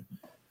question too.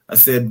 I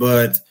said,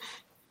 but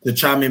to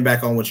chime in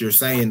back on what you're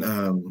saying,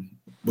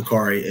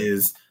 Bakari,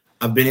 is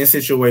I've been in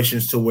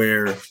situations to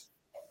where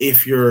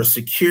if your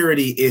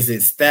security is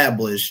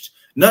established,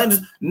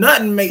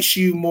 nothing makes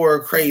you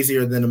more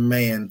crazier than a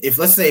man.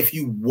 Let's say if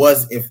you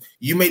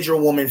made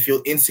your woman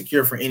feel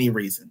insecure for any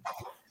reason,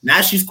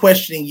 now she's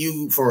questioning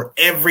you for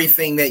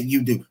everything that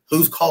you do.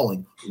 Who's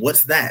calling?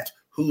 What's that?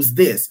 Who's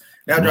this?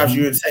 That drives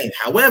you insane.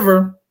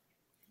 However,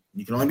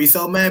 you can only be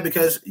so mad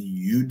because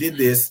you did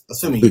this,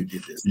 assuming you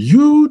did this.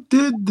 You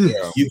did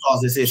this. You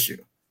caused this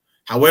issue.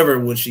 However,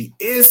 when she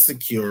is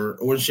secure,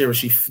 or whenever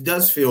she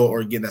does feel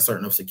or get that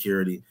certain of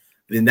security,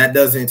 then that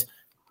doesn't.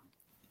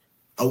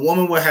 A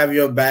woman will have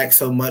your back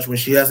so much when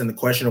she doesn't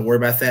question or worry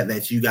about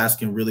that you guys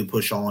can really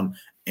push on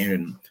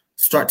and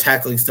start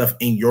tackling stuff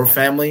in your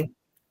family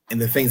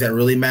and the things that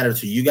really matter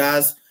to you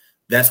guys.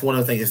 That's one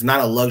of the things. It's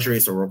not a luxury;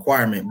 it's a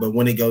requirement. But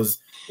when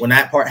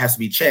that part has to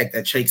be checked,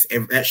 that shakes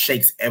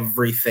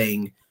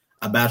everything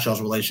about y'all's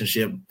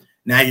relationship.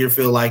 Now you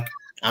feel like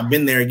I've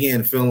been there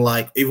again, feeling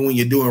like even when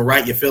you're doing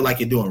right, you feel like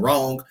you're doing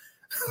wrong.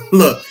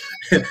 Look,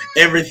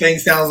 everything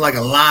sounds like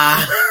a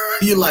lie.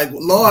 You're like,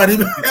 Lord,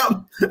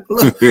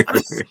 look,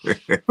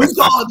 who's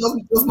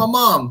calling? That's my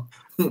mom.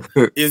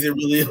 Is it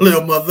really a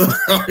little mother?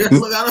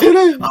 Look, I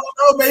don't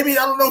know, baby.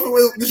 I don't know if it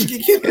was. Did she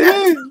get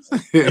kidnapped?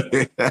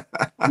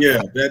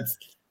 Yeah,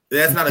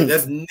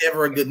 that's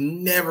never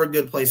a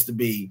good place to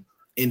be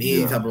in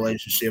any type of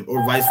relationship,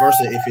 or vice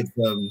versa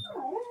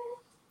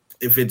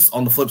if it's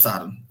on the flip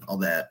side of all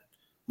that.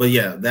 But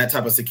yeah, that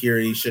type of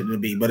security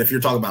shouldn't be. But if you're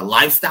talking about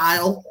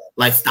lifestyles,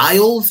 that's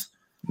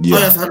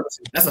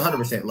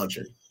 100%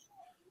 luxury.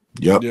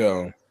 Yep.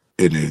 Yeah,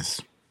 it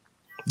is.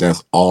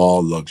 That's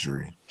all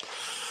luxury.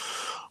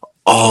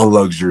 All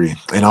luxury.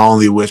 And I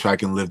only wish I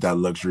can live that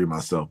luxury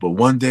myself. But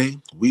one day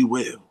we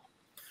will.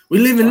 We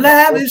live in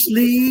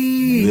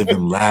lavishly. I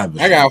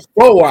got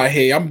 4 out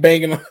here. I'm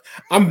banking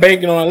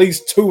on at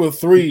least 2 or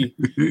 3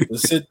 to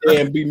sit there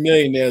and be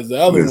millionaires. The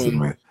other one,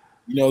 man.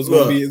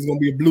 It's gonna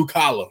be a blue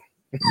collar.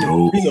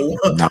 No,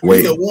 not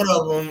wait. He said one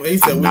of them. He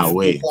said not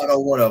wait.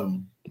 One of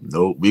them.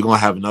 Nope, we're gonna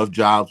have enough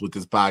jobs with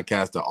this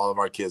podcast that all of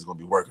our kids are gonna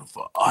be working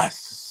for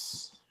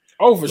us.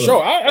 Oh, for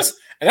sure.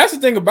 That's the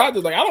thing about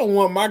this. Like, I don't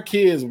want my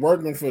kids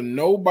working for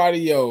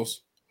nobody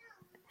else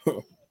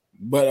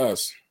but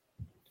us.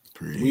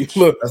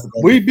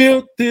 We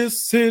built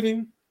this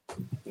city.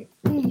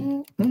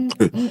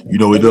 You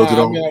know we built it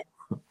on.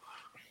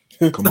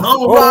 Come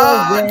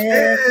on.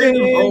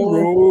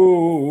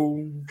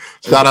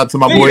 Shout out to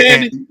my boy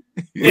Andy.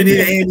 We need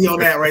Andy on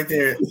that right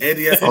there.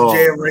 Andy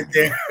SMJ right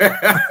there.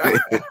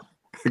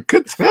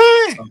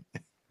 Catan.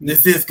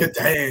 This is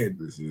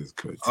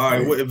Catan. All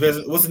right.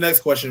 What's the next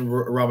question,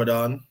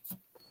 Ramadan?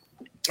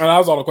 That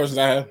was all the questions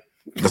I had.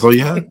 That's all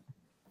you had?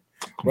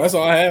 Well, that's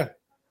all I had.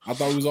 I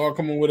thought we was all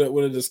coming with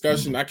a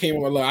discussion. I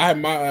came with I had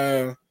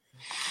my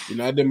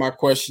I did my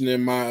question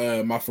and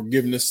my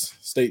forgiveness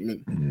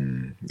statement.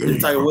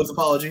 Tiger Woods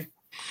apology.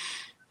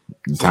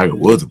 Tiger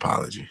Woods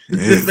apology.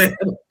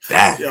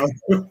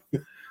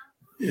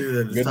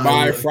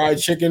 Goodbye, fried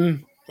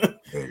chicken.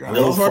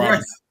 Hello, fried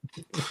rice.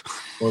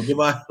 Well,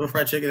 goodbye,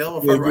 fried chicken. Hello,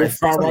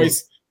 fried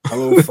rice.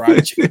 Hello,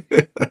 fried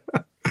chicken.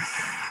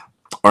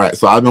 All right,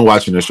 so I've been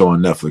watching a show on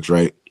Netflix,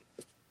 right?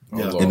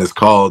 Yeah. And it's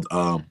called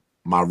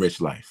My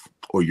Rich Life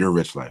or Your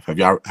Rich Life. Have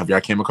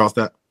y'all came across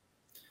that?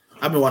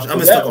 I've been watching. I've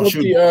been stuck on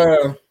shooting.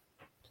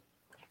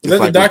 Is that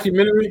the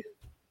documentary?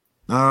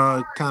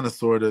 Kind of,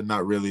 sort of,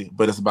 not really,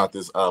 but it's about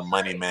this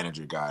money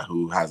manager guy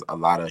who has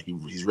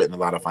he's written a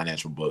lot of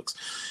financial books,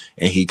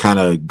 and he kind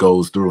of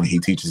goes through and he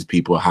teaches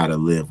people how to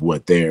live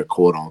what their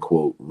quote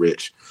unquote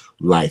rich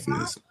life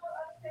is.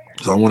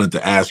 So I wanted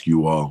to ask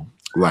you all,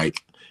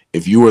 like,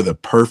 if you were the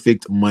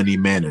perfect money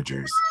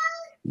managers,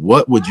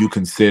 what would you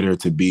consider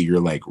to be your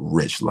like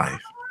rich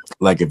life?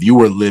 Like if you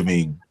were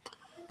living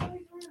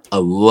a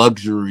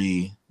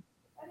luxury,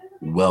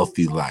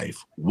 wealthy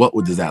life, what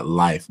does that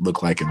life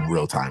look like in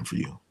real time for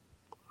you?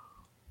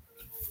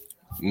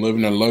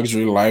 Living a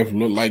luxury life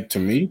look like to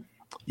me?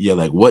 Yeah,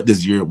 like when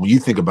you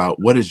think about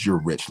what is your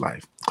rich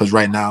life? Because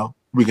right now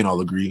we can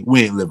all agree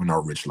we ain't living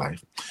our rich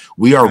life.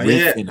 We are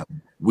rich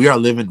we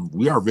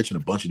are rich in a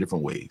bunch of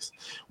different ways.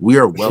 We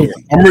are wealthy.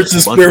 I'm rich in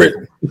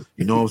spirit.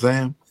 You know what I'm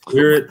saying?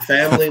 Spirit,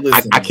 family.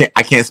 Listen.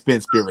 I can't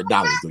spend spirit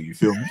dollars though. You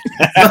feel me?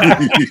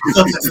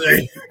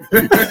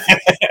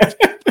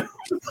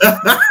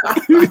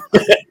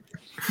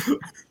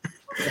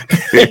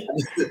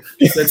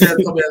 So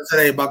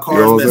today, my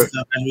car is messed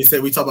up,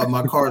 and we talk about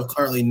my car is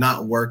currently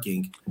not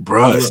working.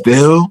 Bruh,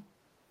 still.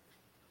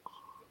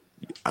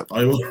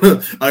 I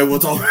will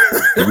talk.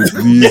 Can we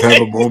please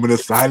have a moment of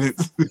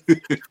silence?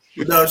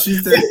 No, she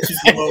said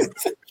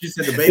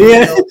the baby.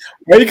 Yeah.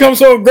 Why you come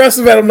so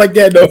aggressive at him like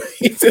that though?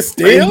 He said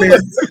still.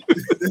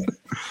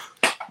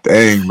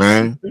 Dang,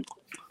 man.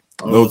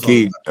 Low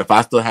key, if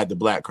I still had the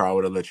black car, I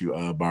would have let you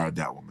borrow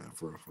that one, man.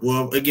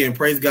 Well, again,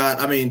 praise God.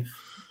 I mean,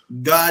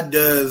 God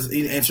does.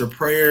 He answers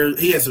prayers.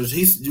 He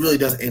really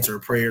does answer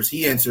prayers.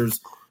 He answers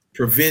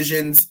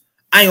provisions.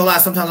 I ain't gonna lie.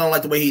 Sometimes I don't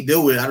like the way he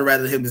do it. I'd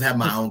rather him just have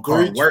my own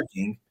car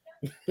working.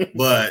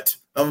 But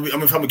I'm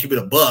gonna keep it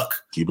a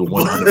buck. Keep it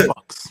 $100.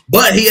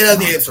 But he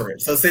doesn't answer it.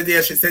 So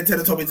Cynthia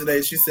told me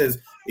today. She says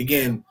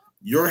again,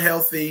 you're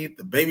healthy.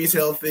 The baby's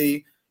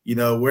healthy. You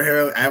know, we're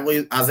here.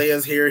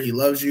 Isaiah's here. He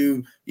loves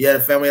you. You had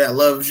a family that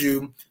loves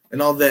you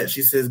and all that.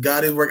 She says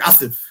God is working. I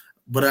said,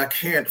 but I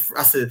can't.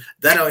 I said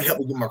that don't help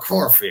me get my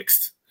car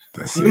fixed.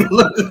 That's it.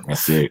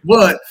 That's it.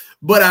 But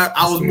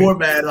I was more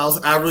mad.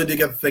 I really did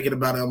get thinking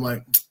about it. I'm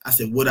like, I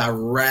said, would I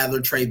rather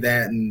trade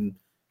that and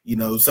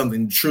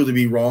something truly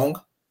be wrong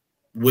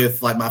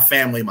with like my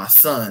family, my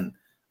son,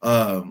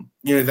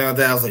 anything like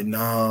that? I was like,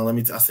 no.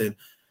 I said,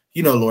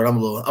 Lord, I'm a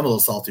little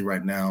salty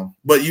right now,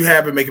 but you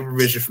have been making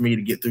provision for me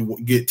to get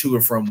to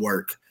and from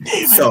work.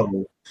 Amen.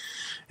 So,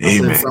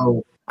 Amen.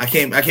 So I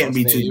can't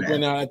be too mad. You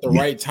went out at the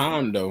right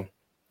time, though.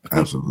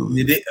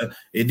 Absolutely,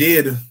 it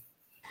did.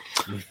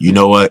 You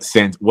know what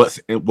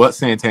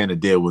Santana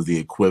did was the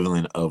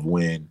equivalent of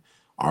when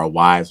our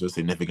wives or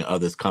significant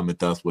others come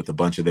at us with a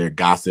bunch of their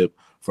gossip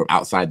from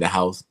outside the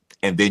house,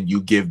 and then you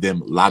give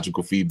them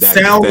logical feedback,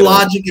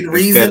 logic and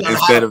reason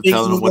instead of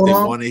telling them what they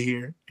want to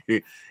hear.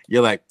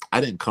 You're like, I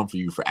didn't come for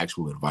you for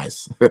actual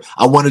advice.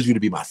 I wanted you to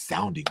be my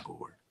sounding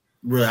board.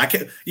 Bro, I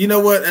can't. You know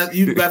what?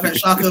 You got that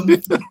Shaka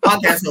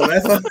podcast. No,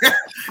 that's what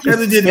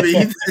it did to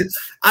me.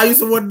 I used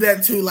to wonder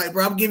that too. Like,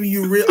 bro, I'm giving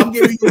you real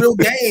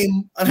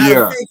game on how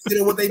to fix it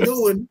and what they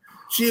doing.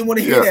 She didn't want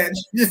to hear that.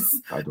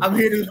 I'm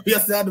here to be a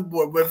sounding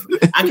board, but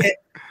I can't.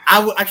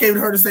 I came to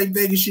her the same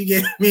thing, and she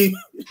gave me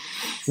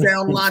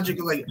sound logic.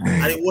 Like,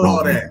 I didn't want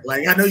all that.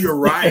 Like, I know you're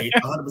right,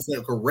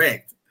 100%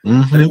 correct.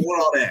 Mm-hmm. I didn't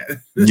want all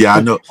that. Yeah,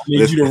 I know. I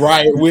need you to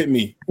riot with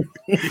me.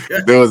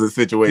 There was a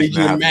situation. I need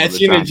you to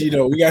match energy,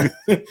 though.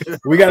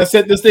 We got to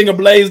set this thing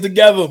ablaze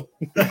together.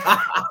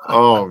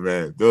 Oh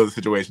man, there was a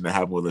situation that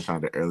happened with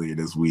LaShonda earlier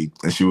this week,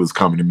 and she was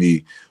coming to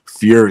me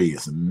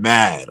furious,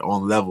 mad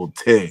on level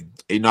 10.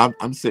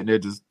 I'm sitting there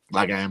just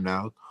like I am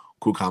now,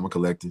 cool, calm, and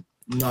collected.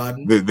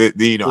 Nodding. Which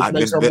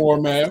makes her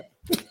more mad.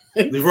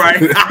 Right?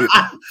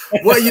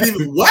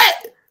 What?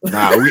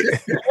 Nah,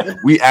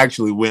 we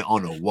actually went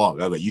on a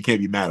walk. I was like, you can't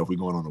be mad if we're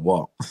going on a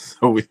walk.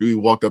 So we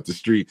walked up the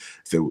street,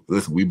 said,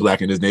 listen, we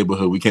black in this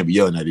neighborhood. We can't be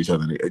yelling at each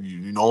other.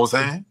 You know what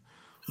I'm saying?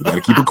 We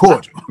gotta keep it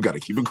cordial.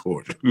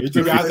 You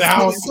took out the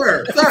house,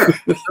 sir.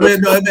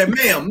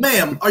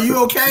 Ma'am, are you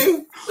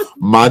okay?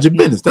 Mind your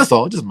business. That's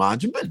all. Just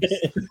mind your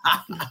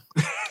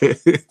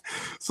business.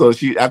 So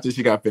after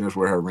she got finished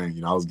with her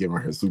ring, I was giving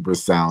her super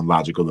sound,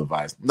 logical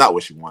advice. Not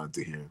what she wanted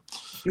to hear.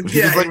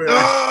 She's like,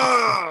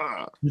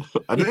 I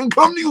didn't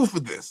come to you for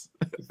this.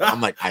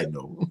 I'm like, I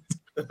know.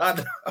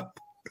 That's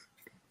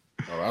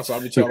what I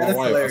be telling my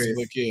wife. I said,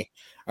 look here.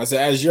 I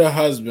said, as your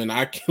husband,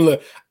 I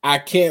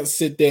can't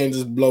sit there and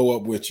just blow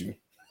up with you.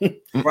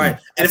 Right.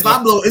 And if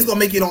I blow, it's gonna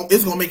make it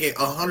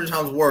 100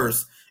 times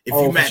worse if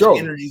you match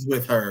energies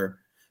with her.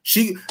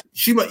 You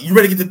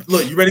ready to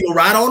you ready to go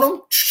ride on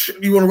them?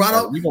 You want to ride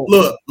on?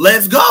 Look,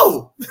 let's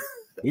go.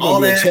 We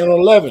gonna be Channel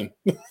 11.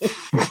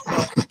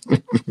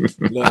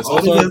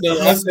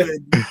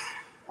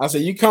 I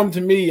said, you come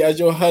to me as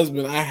your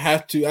husband. I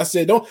have to. I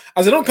said, don't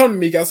come to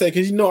me. I said,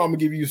 because I'm gonna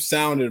give you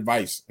sound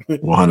advice.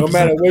 No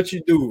matter what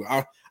you do.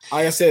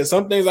 Like I said,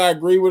 some things I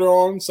agree with her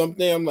on. Some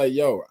things I'm like,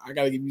 yo, I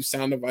gotta give you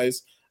sound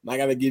advice, and I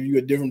gotta give you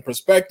a different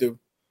perspective.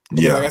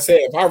 Because like I said,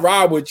 if I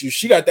ride with you,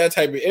 she got that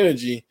type of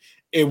energy.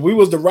 If we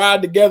was to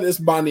ride together, it's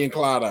Bonnie and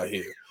Clyde out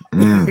here.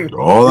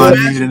 All I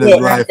need in this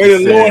life.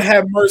 May the Lord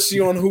have mercy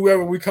on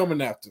whoever we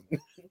coming after.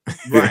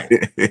 Right.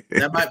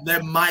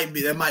 That might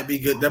be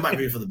good. That might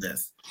be for the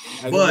best.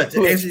 But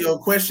to answer your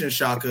question,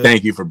 Shaka,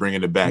 thank you for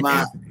bringing it back.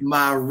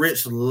 My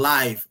rich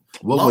life.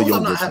 What will your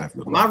rich life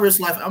look like? My rich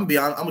life. I'm gonna be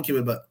honest. I'm gonna keep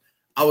it. But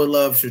I would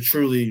love to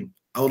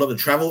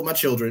travel with my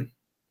children,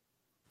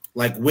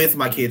 like with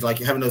my kids, like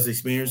having those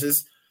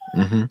experiences.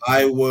 Mm-hmm.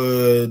 I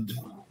would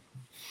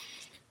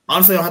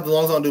honestly, I don't have to. As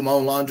long as I don't do my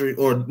own laundry,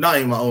 or not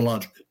even my own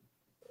laundry.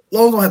 As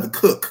long as I don't have to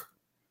cook.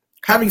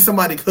 Having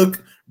somebody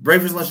cook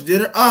breakfast, lunch,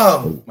 dinner.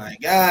 Oh my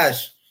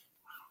gosh,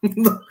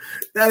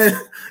 that's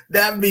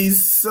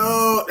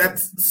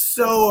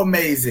so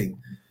amazing.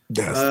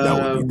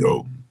 That would be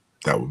dope.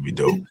 That would be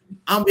dope.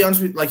 I'll be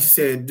honest with you, like you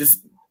said,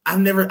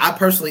 I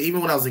personally,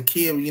 even when I was a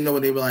kid,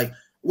 when they were like,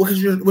 what's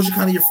your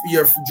kind of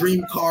your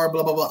dream car,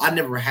 blah blah blah. I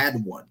never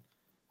had one.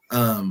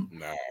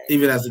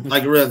 Even as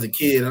a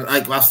kid,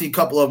 I see a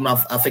couple of them.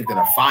 I think that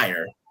are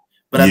fire,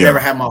 but I've never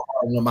had my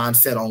mind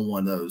set on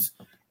one of those.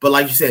 But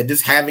like you said,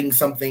 just having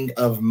something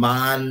of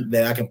mine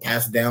that I can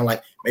pass down,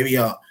 like maybe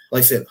like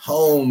I said,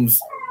 homes,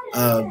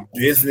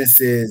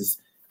 businesses,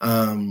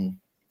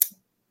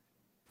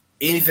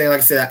 anything like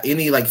I said,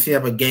 any like set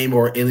up a game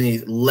or any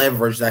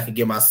leverage that I can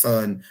give my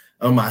son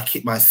or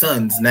my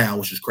sons now,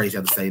 which is crazy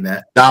I have to say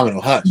that. Domino,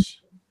 hush.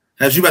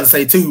 As you about to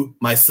say too,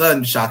 my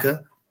son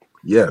Shaka.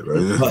 Yeah, bro.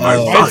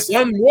 My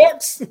son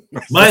works.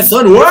 My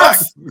son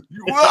works.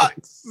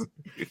 Works.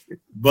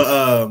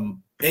 But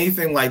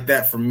anything like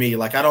that for me,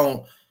 like I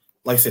don't,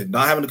 like I said,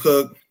 not having to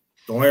cook,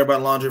 don't worry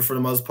about laundry for the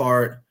most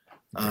part.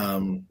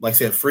 Like I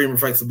said, freedom and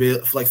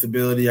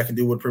flexibility. I can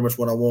do pretty much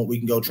what I want. We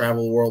can go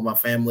travel the world with my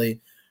family.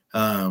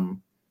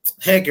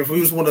 Heck, if we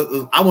just want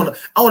to, I want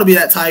to be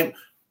that type.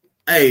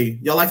 Hey,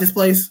 y'all like this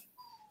place?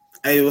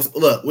 Hey,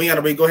 look, we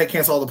gotta go ahead and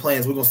cancel all the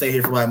plans. We're gonna stay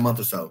here for like a month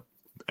or so.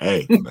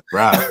 Hey,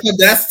 right.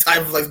 That's the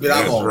type of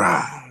flexibility I'm on.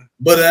 Right.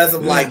 But as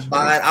of buying,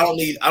 I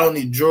don't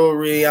need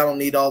jewelry. I don't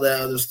need all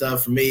that other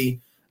stuff. For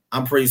me,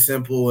 I'm pretty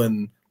simple,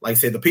 and like I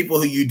said, the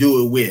people who you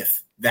do it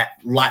with, that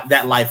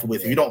life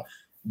with you don't.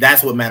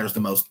 That's what matters the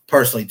most,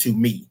 personally, to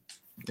me.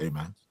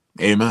 Amen.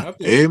 Look,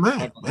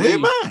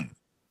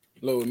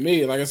 with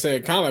me, like I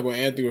said, kind of like what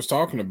Anthony was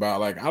talking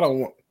about. Like I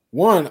don't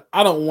want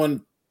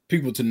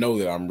people to know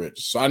that I'm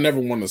rich, so I never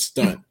want to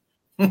stunt.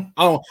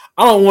 I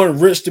don't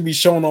want rich to be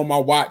shown on my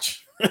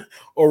watch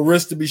or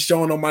rich to be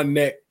shown on my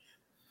neck.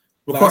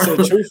 Like I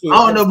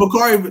don't know,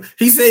 Bakari.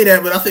 He say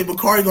that, but I think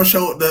Bakari gonna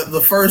show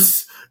the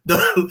first.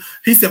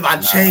 He said my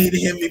chain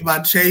heavy, my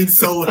chain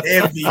so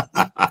heavy.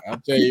 I'll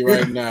tell you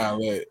right now,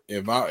 look,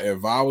 if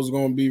I was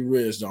gonna be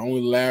rich, the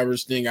only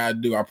lavish thing I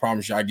do, I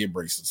promise you, I get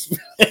braces.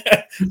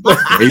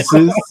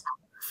 Braces?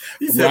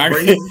 He said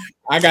braces.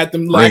 I got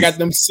them. I got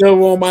them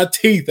silver on my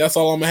teeth. That's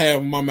all I'm gonna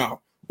have in my mouth.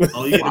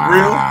 Oh, you get the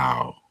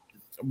real?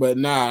 But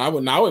I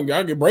wouldn't.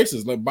 I'll get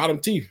braces like bottom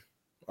teeth.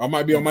 I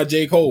might be on my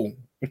J. Cole.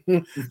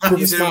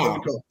 Crooked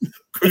smile.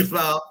 Crooked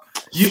smile.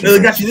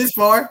 You got you this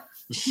far?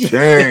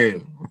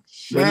 Shame.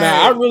 But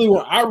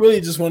I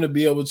really just want to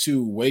be able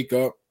to wake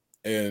up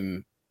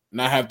and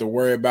not have to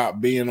worry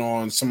about being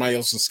on somebody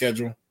else's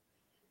schedule.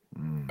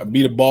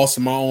 Be the boss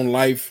of my own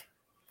life.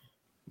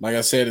 Like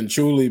I said, and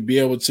truly be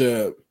able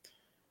to.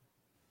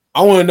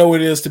 I want to know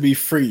what it is to be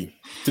free,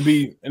 to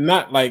be and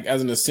not like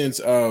as in a sense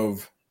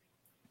of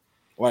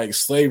like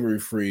slavery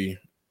free,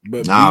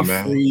 but be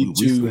free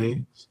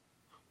to.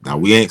 Now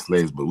we ain't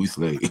slaves, but we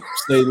slaves.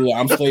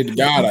 I'm slave to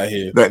God out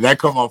here. That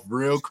come off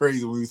real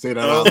crazy when you say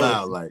that out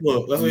loud. Like,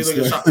 look, that's what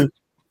you look at.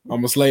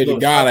 I'm a slave to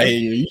God out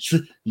here.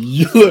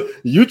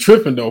 You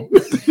tripping though?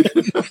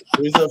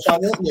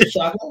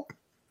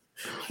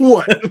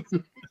 What?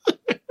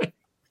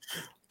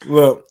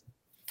 Well,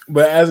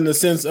 but as in the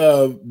sense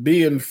of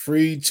being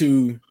free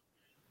to,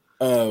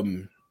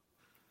 like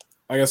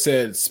I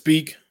said,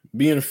 speak,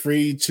 being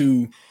free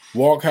to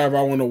walk however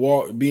I want to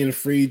walk, being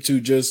free to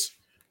just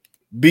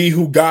be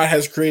who God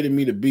has created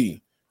me to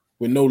be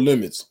with no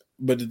limits.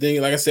 But the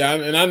thing, like I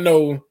said, I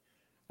know,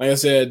 like I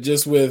said,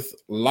 just with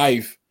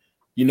life,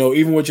 you know,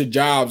 even with your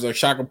jobs, like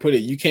Shaka put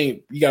it, you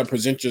got to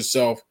present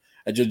yourself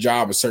at your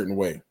job a certain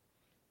way.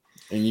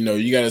 And, you know,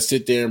 you got to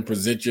sit there and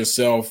present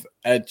yourself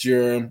at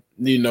your,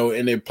 you know,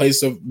 in a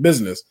place of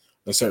business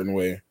a certain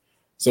way.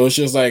 So it's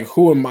just like,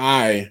 who am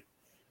I?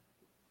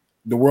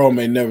 The world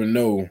may never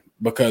know,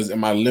 because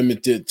am I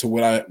limited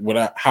to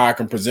how I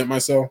can present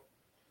myself?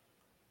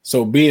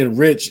 So being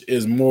rich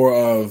is more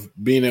of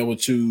being able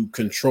to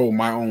control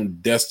my own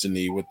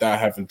destiny without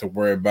having to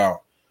worry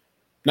about,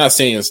 not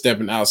saying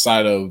stepping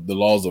outside of the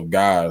laws of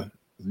God,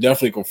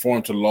 definitely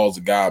conform to the laws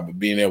of God, but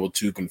being able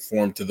to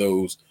conform to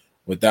those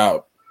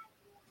without,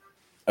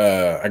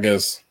 I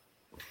guess,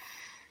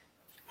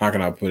 how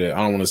can I put it? I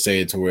don't want to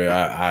say it to where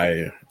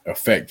I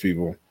affect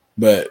people,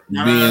 but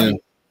I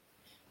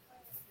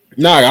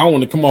don't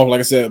want to come off like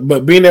I said,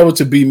 but being able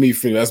to be me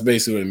free, that's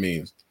basically what it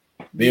means.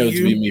 Being able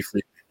to be me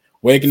free.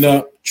 Waking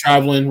up,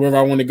 traveling wherever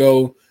I want to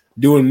go,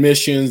 doing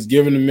missions,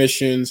 giving the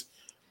missions.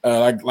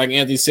 Like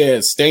Anthony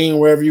said, staying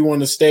wherever you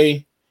want to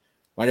stay.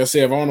 Like I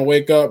said, if I want to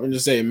wake up and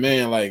just say,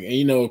 man, like, and,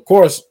 you know, of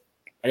course,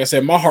 like I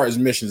said, my heart is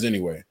missions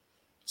anyway.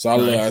 So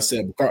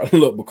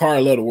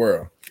Bakari love the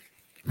world.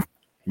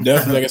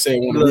 Definitely, like I said,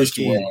 want to reach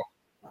the world.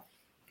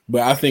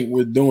 But I think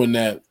with doing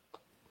that,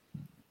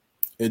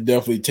 it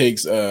definitely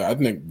takes,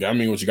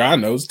 what God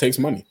knows, it takes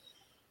money.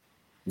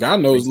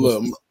 God knows,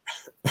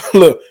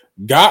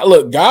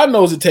 God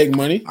knows it takes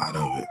money. I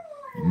know it.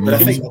 But I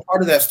think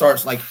part of that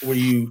starts like where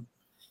you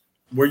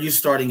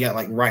starting at,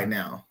 like right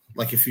now.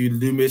 Like if you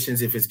do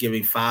missions, if it's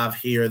giving 5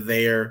 here,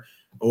 there,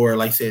 or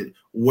like I said,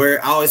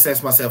 where I always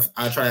ask myself,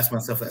 I try to ask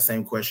myself that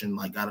same question,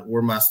 like, God,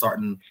 where am I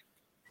starting?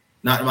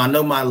 I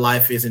know my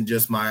life isn't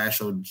just my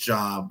actual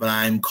job, but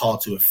I am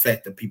called to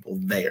affect the people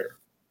there.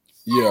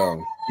 Yeah.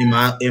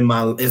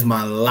 Is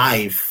my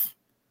life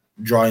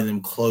drawing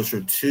them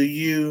closer to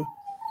you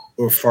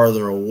or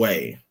further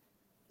away?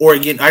 Or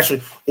again,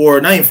 actually, or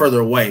not even further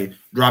away,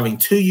 driving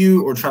to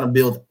you or trying to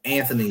build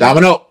Anthony.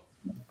 Domino.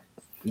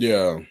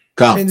 Yeah.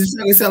 Come. I mean, this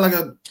sound like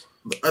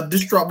a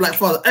distraught black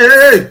father.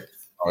 Hey!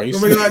 Oh,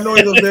 Don't make that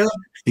noise up there.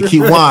 He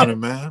keep whining,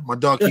 man. My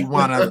dog keep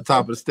whining at the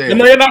top of the stairs. You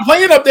know you're not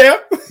playing up there.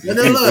 And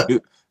then look,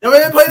 you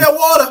ain't playing that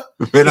water.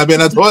 Better not be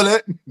in that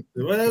toilet.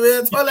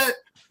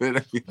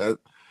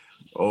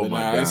 Oh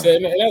my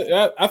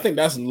God. I think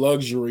that's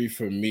luxury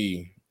for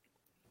me,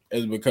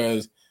 is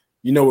because,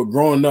 you know, with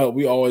growing up,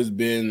 we always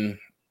been,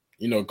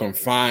 you know,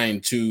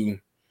 confined to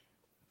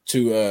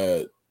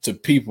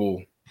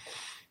people.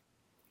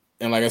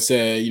 And like I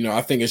said, you know,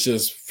 I think it's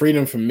just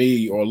freedom for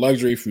me, or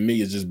luxury for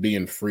me, is just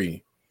being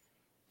free.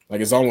 Like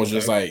it's almost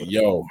just like,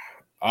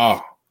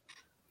 I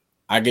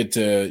get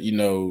to, you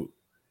know,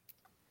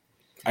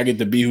 I get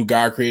to be who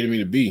God created me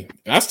to be.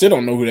 And I still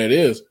don't know who that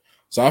is.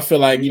 So I feel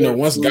like, you know,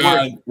 once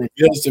God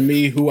reveals to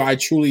me who I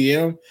truly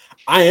am,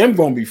 I am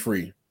going to be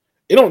free.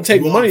 It don't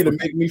take money to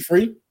make me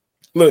free.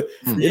 Look,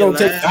 it don't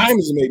take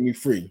diamonds to make me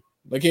free.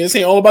 Like, this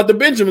ain't all about the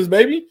Benjamins,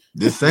 baby.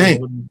 This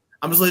ain't.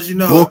 I'm just letting you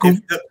know.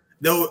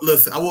 No,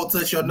 listen, I won't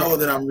let y'all know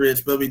that I'm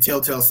rich, but it'll be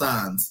telltale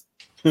signs.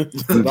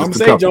 I'm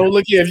saying, Joe,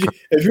 look here,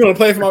 if you want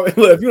to pay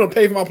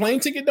for my plane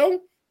ticket,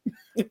 though,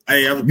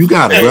 hey, you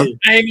got it, bro.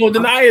 I ain't gonna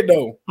deny it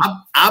though.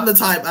 I'm the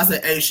type. I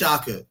said, hey,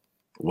 Shaka,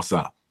 what's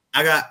up?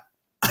 I got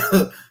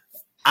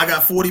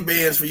 40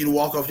 bands for you to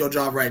walk off your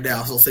job right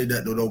now. So say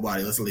that to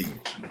nobody. Let's leave.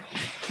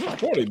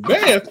 40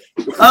 bands.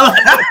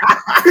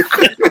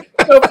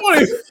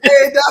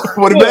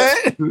 40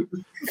 bands.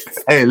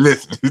 Hey,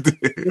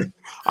 listen,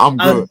 I'm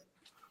good.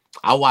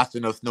 I watched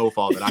enough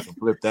snowfall that I can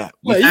flip that.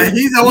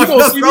 You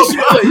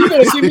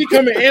gonna see me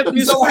coming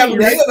Anthony Swing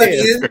right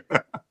there.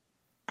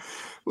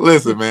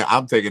 Listen, man,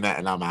 I'm taking that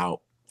and I'm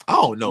out. I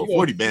don't know.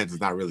 40 bands is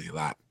not really a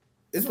lot.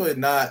 It's really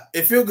not.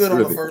 It feels good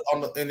really?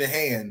 In the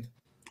hand.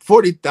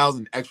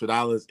 $40,000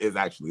 extra is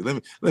actually.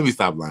 Let me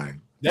stop lying.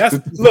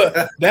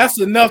 That's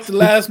enough to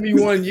last me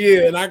 1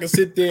 year, and I can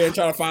sit there and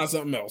try to find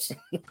something else.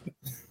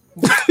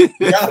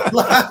 You're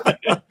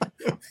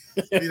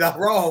not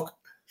wrong.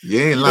 You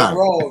ain't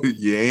lying.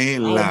 You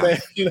ain't lying.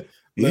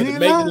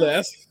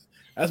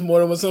 That's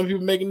more than what some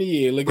people make in a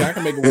year. Look, I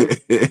can make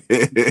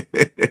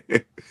it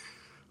work.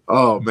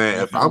 Oh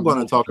man, if I'm going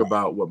to talk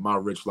about what my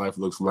rich life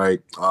looks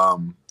like, I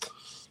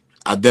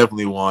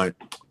definitely want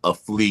a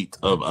fleet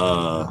of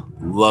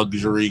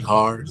luxury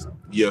cars.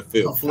 You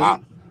feel?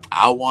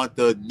 I want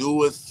the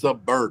newest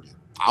Suburban.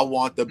 I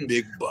want the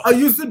big bus. I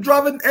used to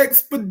drive an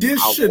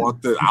Expedition.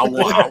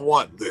 I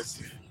want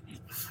this.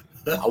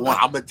 I'm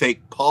gonna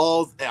take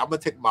Paul's. I'm gonna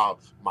take my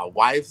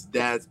wife's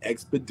dad's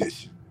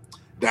Expedition.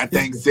 That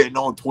thing sitting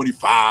on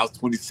 25,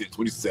 26,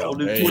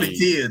 27. 20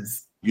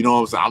 kids. You know what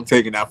I'm saying? I'm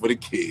taking that for the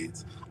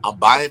kids. I'm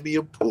buying me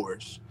a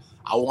Porsche.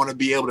 I want to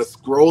be able to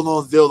scroll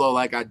on Zillow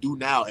like I do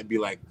now and be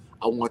like,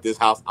 I want this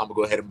house. I'm gonna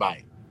go ahead and buy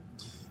it.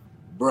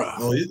 Bruh.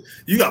 Oh,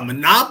 you got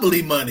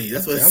monopoly money.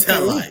 That's what it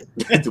sounds like.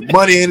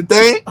 Money ain't a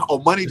thing. Oh,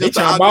 money just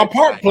trying to buy a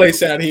park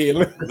place out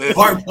here.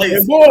 Park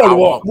place.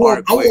 Boardwalk.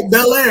 I want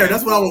Bel Air.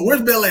 That's what I want.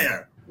 Where's Bel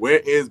Air? Where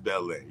is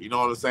Bel Air? You know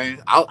what I'm saying?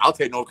 I'll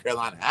take North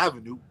Carolina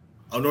Avenue.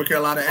 Oh, North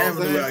Carolina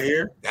Avenue out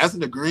here. That's in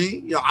the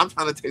green. I'm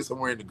trying to take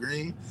somewhere in the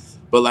green.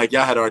 But like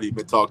y'all had already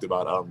been talked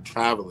about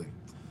traveling.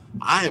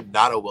 I am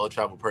not a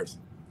well-traveled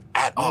person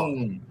at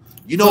all.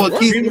 You know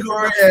what keeps me,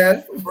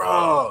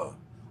 bro?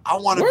 I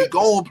want to be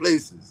going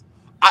places.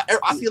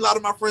 I see a lot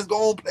of my friends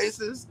going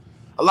places.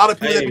 A lot of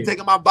people that be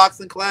taking my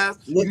boxing class.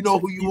 You know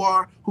who you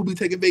are, who be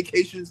taking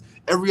vacations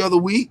every other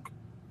week.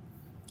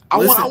 I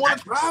want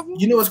to travel.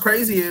 You know what's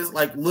crazy is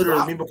like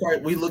literally me before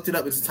we looked it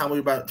up. It's the time we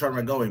were about trying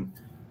to going.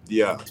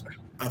 Yeah.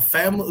 A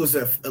family was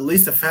at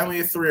least a family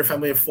of 3 or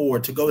family of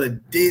 4 to go to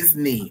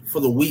Disney for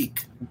the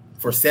week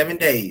for 7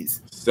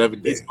 days.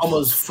 7 days. It's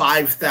almost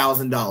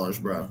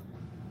 $5,000, bro.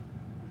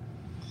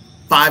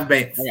 5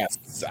 banks.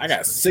 I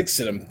got 6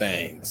 of them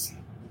things.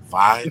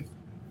 5.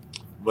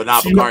 But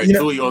not Bacardi. You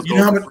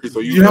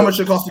know how much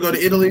it costs to go to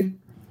Italy?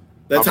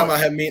 That time I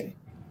had me.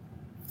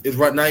 It's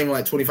right now even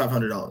like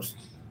 $2,500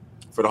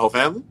 for the whole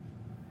family.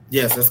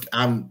 Yes,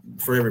 I'm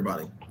for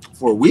everybody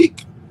for a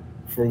week.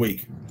 For a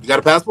week. You got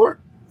a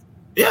passport?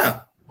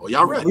 Yeah. Oh,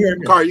 y'all ready?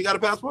 Car, you got a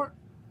passport?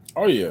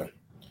 Oh yeah.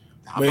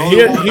 But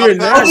here now,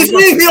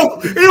 he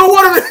don't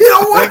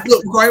want.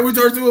 Look, Car, we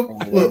turn to him.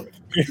 Look,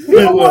 he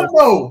don't want to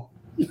know.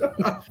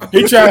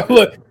 He tried.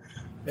 Look,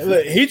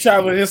 he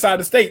traveling inside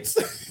the states.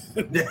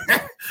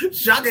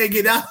 Shaq can't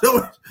get out.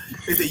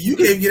 They said you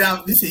can't get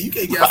out. They said you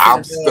can't get out.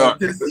 I'm stuck.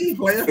 Tennessee,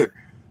 player.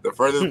 The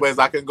furthest place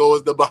I can go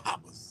is the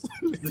Bahamas.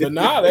 But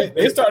now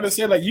they started to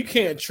say like you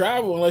can't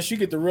travel unless you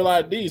get the real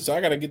ID. So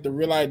I got to get the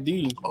real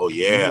ID. Oh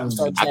yeah,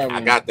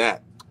 I got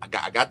that. I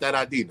got that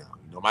ID now.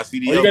 You know my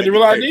CDL. Oh, you got the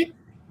real ID?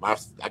 I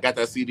got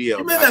that CDL.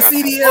 You mean that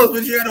CDL,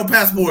 but you got no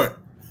passport.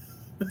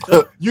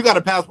 You got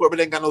a passport, but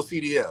ain't got no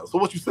CDL. So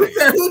what you say?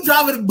 Who's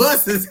driving the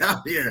buses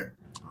out here?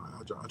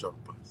 I drive a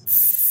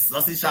bus.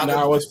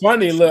 Now what's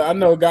funny? Look, I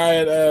know a guy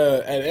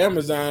at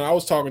Amazon. I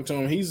was talking to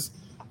him. He's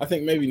I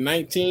think maybe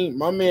 19.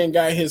 My man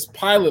got his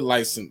pilot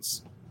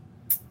license,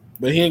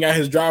 but he ain't got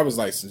his driver's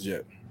license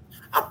yet.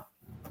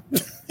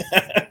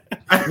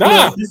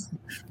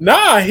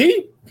 Nah,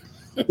 he.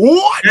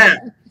 What? Yeah.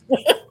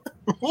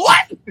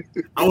 What?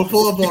 I will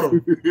pull up on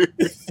him.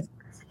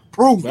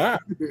 Proof. Nah,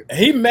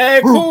 he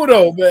mad cool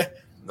though, but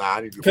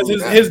because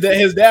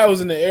his dad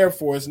was in the Air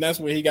Force, and that's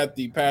where he got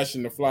the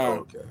passion to fly.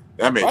 Okay,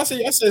 that makes.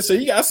 I said so.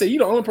 You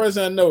the only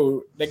person I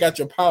know that got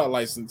your pilot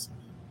license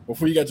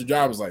before you got your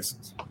driver's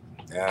license.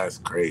 That's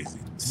crazy.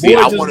 See,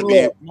 I want to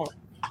be.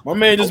 My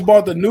man just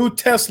bought the new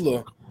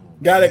Tesla,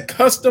 got it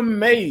custom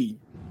made.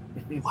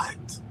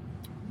 What?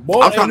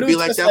 I'm trying to be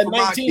like that for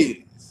my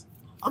kids.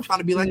 I'm trying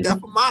to be like that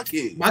for my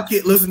kids. My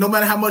kid, listen, no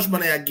matter how much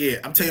money I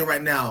get, I'm telling you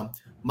right now,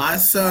 my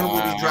son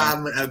will be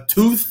driving a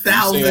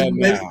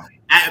 2000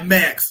 at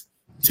max.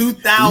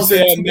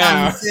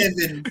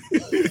 2007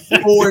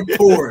 Ford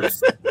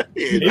Taurus.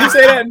 You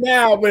say that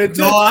now, but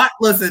until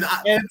listen.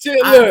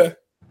 Look,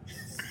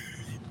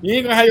 you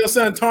ain't gonna have your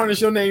son tarnish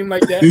your name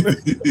like that.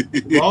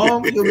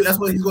 Wrong. That's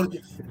what he's gonna do.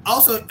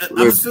 Also,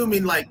 I'm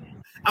assuming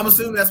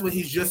that's what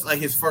he's just like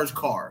his first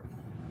car.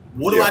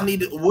 What do I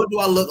need to? What do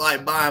I look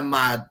like buying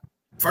my?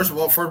 First of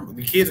all,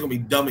 the kid's gonna be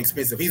dumb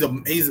expensive. He's a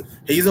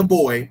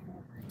boy,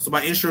 so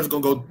my insurance is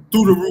gonna go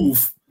through the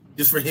roof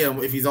just for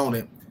him if he's on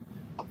it.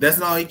 That's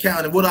not he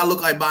counting. What do I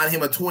look like buying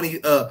him a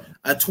 2020?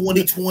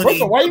 Why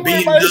you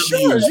worrying about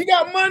insurance? You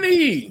got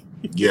money.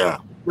 Yeah.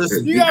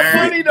 Listen, you got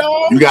money,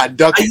 dog. You got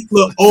ducking.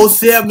 Look,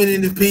 07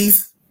 in this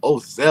piece.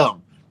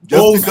 07.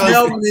 Just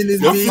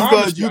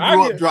because you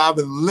grew up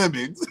driving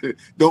lemons,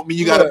 don't mean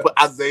you got to put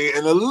Isaiah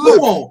in a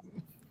lemon.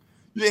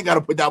 You ain't got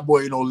to put that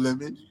boy in no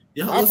lemon.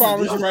 I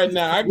promise you right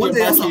now, I give my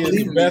kids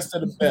the best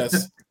of the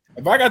best.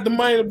 If I got the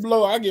money to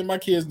blow, I give my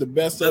kids the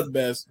best of the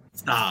best.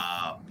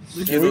 Stop.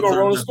 And we're going to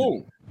roll to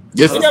school.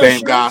 This is the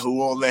same guy who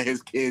won't let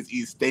his kids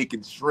eat steak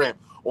and shrimp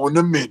on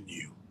the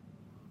menu.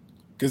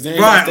 Because they ain't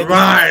got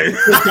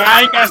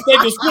I ain't got steak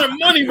and shrimp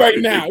money right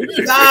now.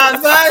 If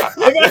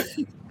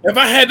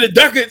I had the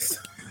ducats.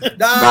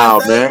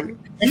 Man.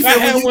 If I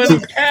had one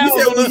of the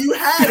cows. You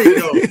had it,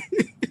 though.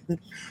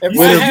 If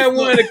I had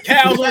one of the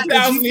cows on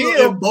 1,000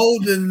 Hill.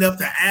 Bold enough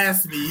to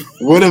ask me.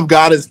 What if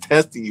God is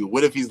testing you?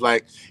 What if he's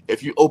like,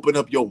 if you open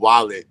up your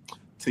wallet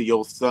to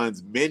your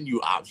son's menu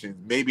options,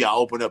 maybe I'll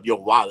open up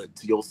your wallet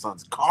to your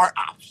son's car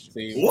options.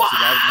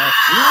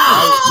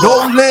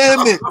 No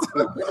limit,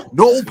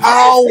 no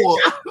power.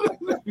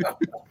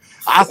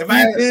 I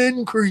see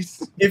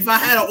increase. If I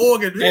had an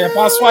organ, and if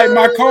I swipe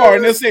my card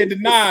and they say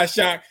deny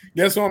shot,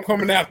 guess what I'm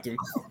coming after?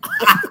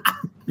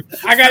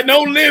 I got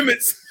no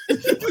limits. I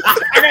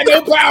got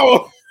no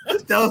power.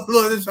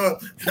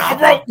 I'm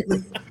broke.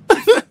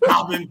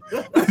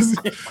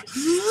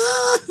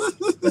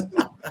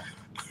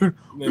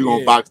 We're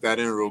gonna box that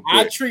in real quick.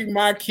 I treat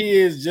my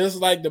kids just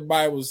like the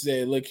Bible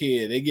said. Look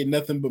here, they get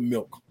nothing but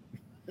milk.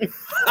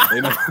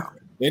 They're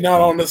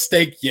not on the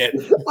steak yet.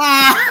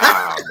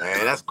 Nah,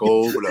 man, that's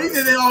cold blood.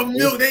 They're on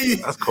milk.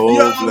 That's cold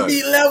blood. On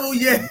meat level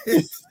yet.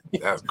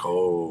 That's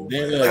cold.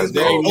 That's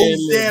cold.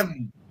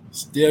 07.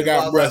 Still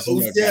got breasts.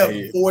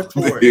 07 Ford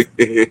Taurus.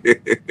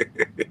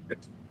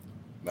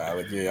 Nah,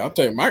 look, yeah, I'll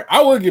tell you,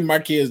 I will give my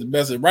kids the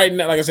best right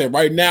now. Like I said,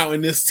 right now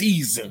in this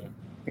season,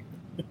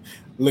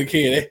 look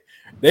here,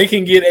 they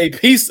can get a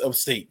piece of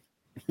steak,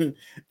 and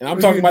I'm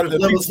talking about the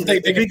piece of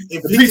steak.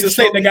 The piece of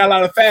steak that got a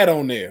lot of fat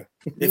on there.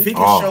 If he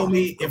can show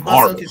me, if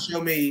my son can show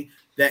me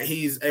that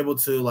he's able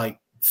to like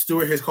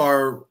steward his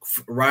car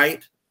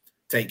right,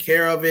 take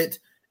care of it,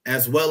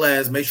 as well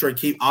as make sure to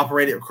keep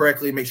operated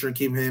correctly, make sure to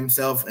keep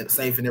himself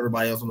safe and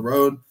everybody else on the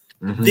road,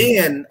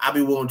 then I'll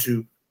be willing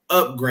to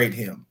upgrade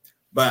him.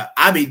 But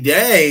I be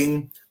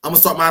dang, I'm gonna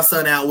start my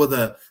son out with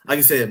a, like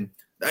I said,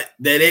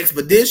 that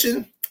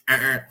expedition.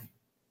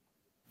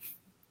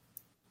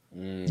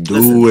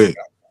 Do it.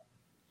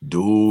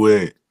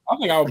 I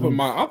think I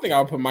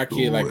would put my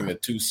kid like in a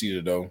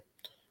 2-seater though.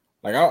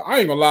 Like I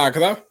ain't gonna lie,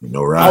 because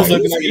I was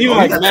looking like even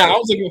like now,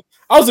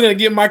 I was looking to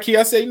get my kid.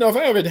 I said, if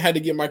I ever had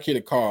to get my kid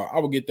a car, I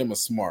would get them a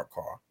smart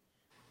car.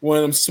 One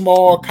of them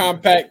small,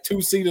 compact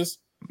 2-seaters.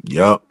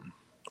 Yep.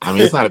 I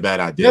mean, it's not a bad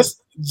idea.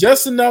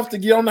 Just enough to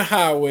get on the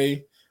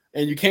highway,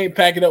 and you can't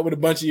pack it up with a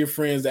bunch of your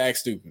friends that act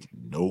stupid.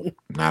 Nope,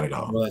 not at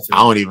all. I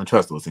don't even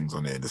trust those things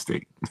on the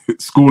interstate.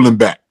 School and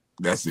back.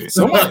 That's it.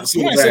 Somebody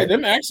said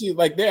them actually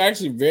they're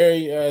actually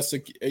very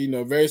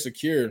very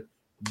secure,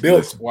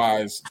 built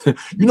wise.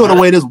 You know the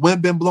way this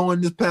wind been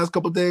blowing this past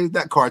couple of days,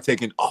 that car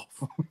taking off.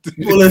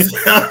 Listen,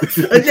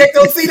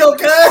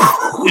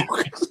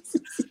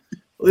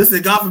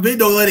 God forbid,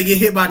 don't let it get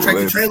hit by a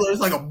tractor trailer.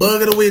 It's like a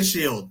bug in the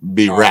windshield.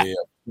 Be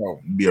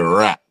a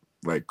wrap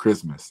like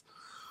Christmas.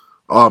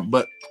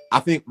 But I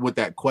think with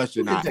that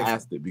question, I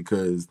asked it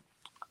because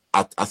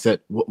I said,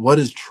 what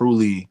is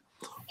truly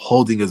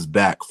holding us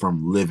back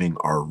from living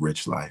our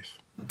rich life?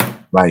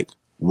 Like,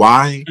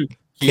 why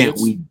can't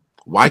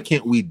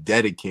we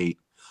dedicate?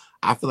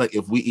 I feel like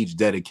if we each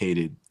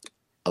dedicated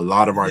a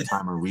lot of our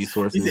time and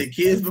resources. You said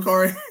kids,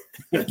 Bakari?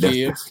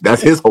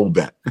 That's his whole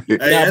bet.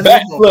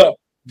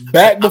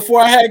 Back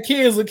before I had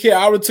kids, I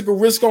would have took a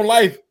risk on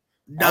life.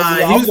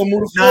 That was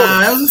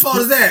as far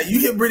as that. You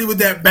hit Brittany with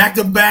that back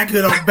to back,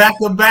 hit him back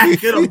to back,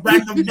 hit him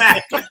back to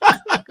back.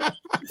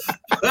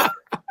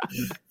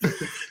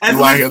 I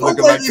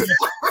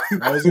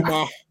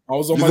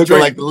was on my looking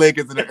like the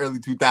Lakers in the early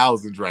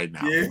 2000s right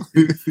now. Yeah.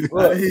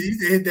 He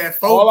hit that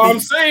phone. All I'm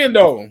saying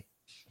though,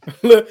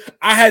 look,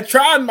 I had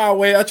tried my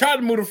way. I tried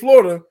to move to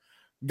Florida.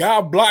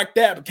 God blocked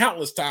that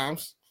countless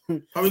times.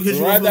 Probably because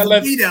you were supposed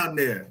to be down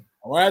there.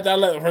 Where I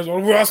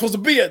was supposed to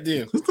be at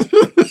then?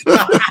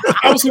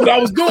 Obviously, what I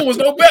was doing was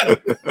no better.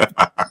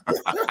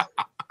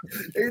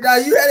 Now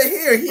you had it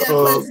here. He had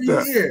plans for you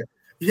here.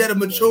 He had to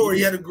mature. He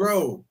had to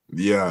grow.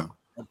 Yeah.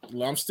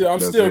 I'm still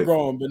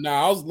growing, but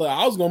now I was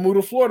gonna move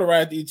to Florida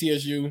right after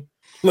ETSU.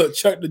 Look,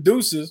 chuck the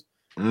deuces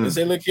and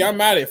say, "Look, I'm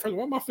out of here." First of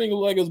all, my finger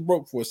leg was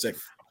broke for a second.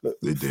 Look,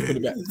 it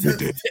did.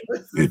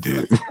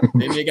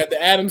 And they got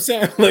the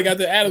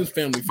Adams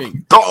family finger.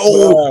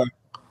 Oh.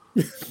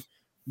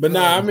 But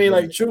nah, I mean,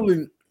 like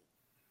truly,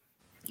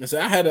 I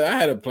said I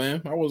had a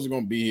plan. I wasn't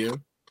gonna be here.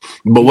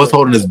 But what's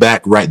holding us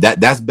back? Right,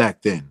 that's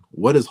back then.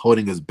 What is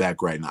holding us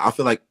back right now? I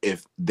feel like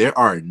if there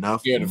are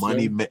enough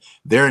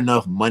there are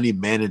enough money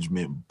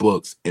management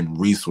books and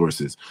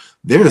resources.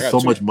 There is so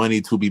much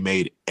money to be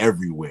made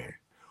everywhere.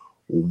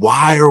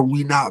 Why are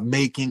we not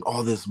making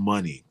all this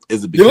money?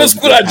 Is it because let's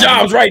quit our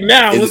jobs right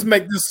now? Let's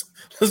make this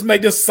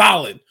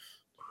solid.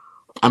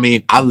 I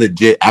mean, I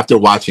legit after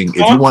watching.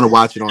 If you want to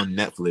watch it on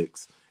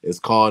Netflix, it's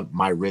called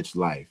My Rich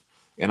Life,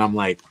 and I'm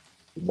like,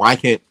 why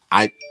can't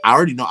I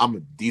already know I'm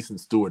a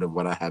decent steward of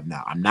what I have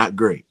now. I'm not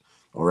great.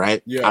 All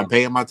right. Yeah. I'm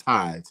paying my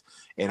tithes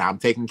and I'm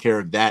taking care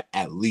of that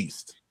at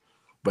least.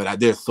 But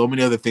there's so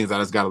many other things I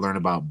just got to learn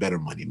about: better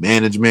money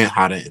management,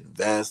 how to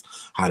invest,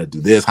 how to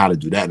do this, how to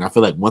do that. And I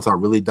feel like once I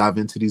really dive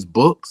into these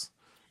books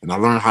and I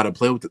learn how to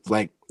play with it,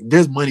 like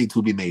there's money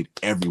to be made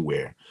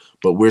everywhere.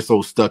 But we're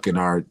so stuck in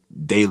our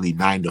daily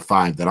 9 to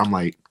 5 that I'm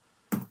like,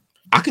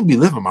 I can be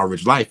living my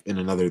rich life in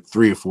another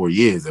 3 or 4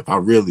 years if I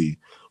really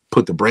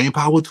put the brain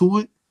power to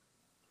it.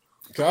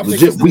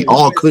 Legit, we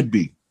all could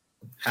be.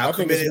 How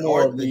committed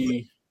are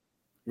the?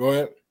 Go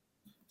ahead.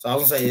 So I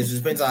was gonna say it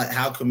just depends on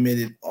how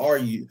committed are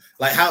you.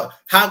 Like how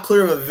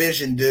clear of a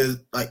vision do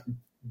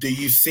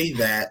you see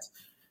that?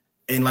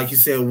 And like you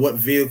said, what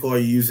vehicle are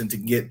you using to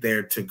get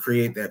there to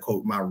create that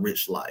quote, my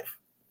rich life?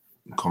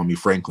 Call me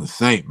Franklin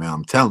Saint, man.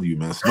 I'm telling you,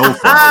 man.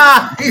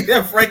 Snowfall. He's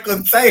that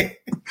Franklin Saint.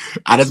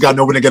 I just got to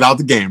know when to get out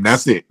the game.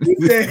 That's it.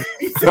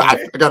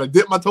 I got to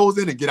dip my toes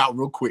in and get out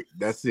real quick.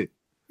 That's it.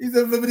 He's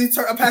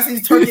I'm passing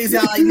these turkeys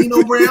out like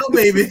Nino Brown,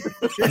 baby.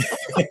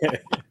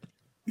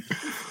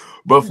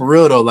 But for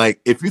real though,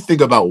 like if you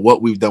think about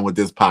what we've done with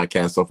this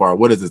podcast so far,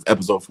 what is this,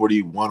 episode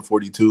 41,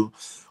 42?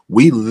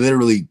 We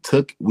literally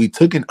took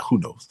an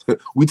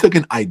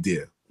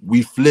idea,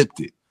 we flipped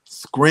it,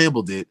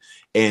 scrambled it,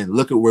 and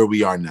look at where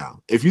we are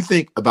now. If you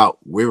think about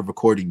we're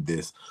recording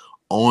this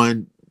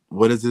on,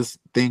 what is this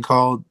thing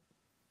called?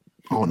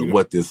 I don't know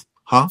what this,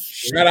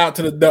 Shout out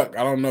to the duck.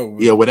 I don't know.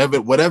 Yeah,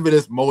 whatever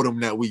this modem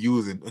that we're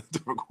using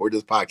to record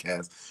this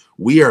podcast,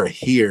 we are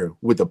here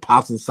with the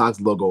Pops and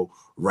Socks logo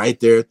right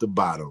there at the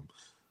bottom,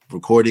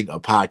 recording a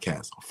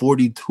podcast.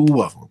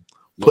 42 of them.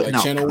 putting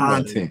out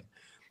content.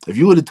 If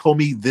you would have told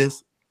me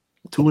this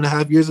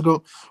 2.5 years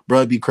ago, bro,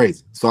 it'd be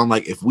crazy. So I'm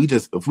like, if we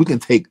can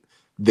take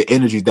the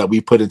energies that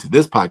we put into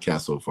this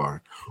podcast so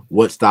far,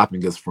 what's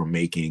stopping us from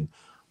making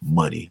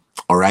money?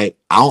 All right.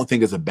 I don't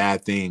think it's a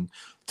bad thing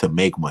to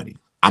make money.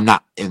 I'm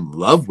not in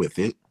love with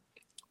it,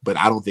 but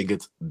I don't think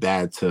it's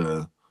bad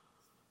to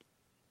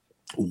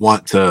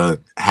want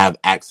to have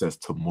access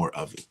to more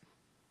of it.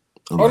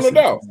 Oh, no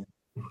doubt.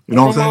 You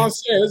know what I'm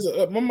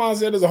saying? My mom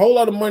said there's a whole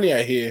lot of money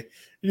out here.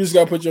 You just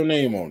gotta put your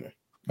name on it.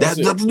 That's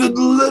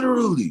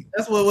literally.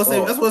 That's what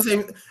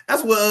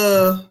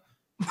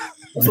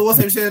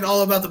said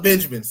all about the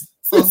Benjamins.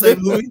 So say,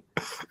 Louis,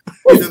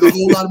 there's a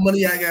whole lot of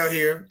money I got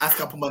here. I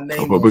gotta put my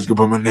name on it.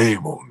 Put my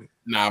name on it.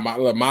 Nah,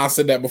 my mom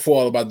said that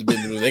before all about the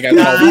Benjamins. They got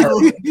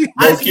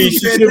low key,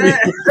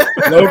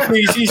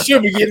 she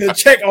should be getting a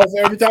check off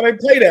every time they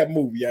play that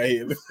movie out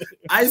here.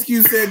 Ice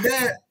Cube said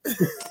that.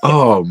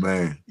 Oh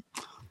man.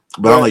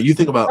 But I'm like, you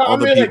think about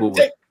other people.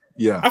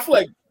 I feel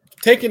like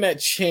taking that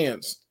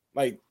chance,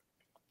 like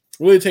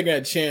really taking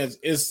that chance,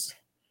 is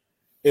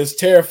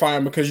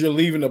terrifying because you're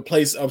leaving a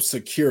place of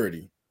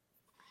security.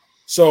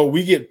 So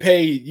we get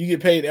paid. You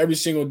get paid every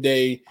single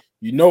day.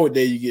 You know what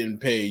day you're getting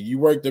paid. You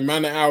work the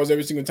amount of hours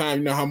every single time.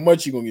 You know how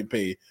much you're gonna get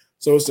paid.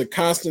 So it's a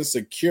constant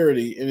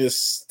security, and it's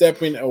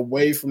stepping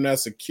away from that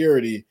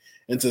security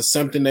into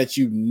something that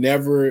you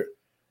never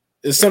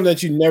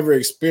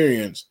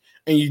experienced,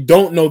 and you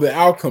don't know the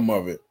outcome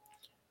of it.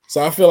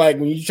 So I feel like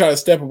when you try to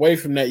step away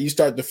from that, you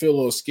start to feel a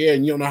little scared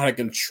and you don't know how to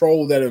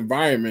control that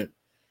environment.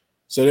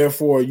 So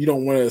therefore, you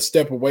don't want to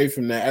step away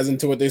from that. As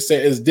into what they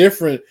say, it's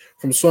different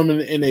from swimming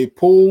in a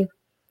pool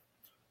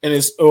in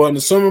the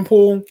swimming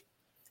pool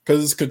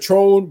because it's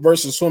controlled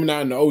versus swimming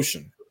out in the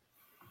ocean.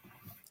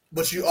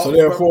 But you also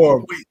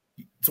therefore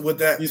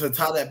to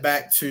tie that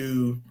back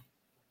to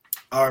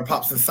our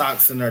pops and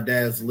socks and our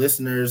dad's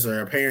listeners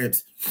or our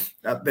parents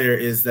out there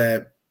is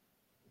that.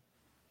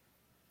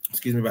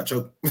 Excuse me about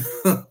choke.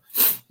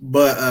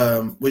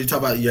 But when you talk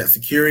about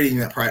security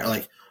and that pride,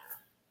 like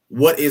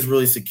what is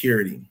really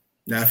security?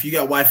 Now, if you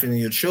got wife and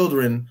your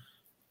children,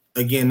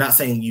 again, not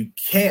saying you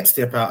can't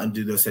step out and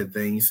do those said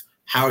things.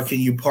 How can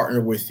you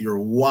partner with your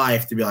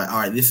wife to be like, all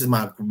right, this is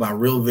my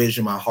real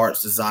vision, my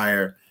heart's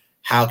desire.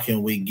 How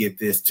can we get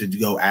this to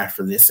go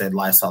after this said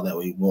lifestyle that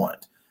we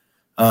want?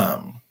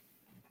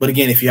 But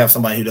again, if you have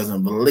somebody who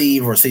doesn't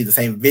believe or see the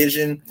same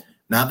vision,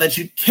 not that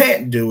you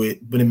can't do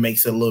it, but it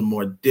makes it a little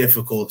more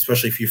difficult,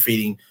 especially if you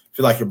feel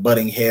like you're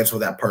butting heads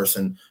with that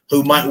person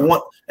who might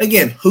want,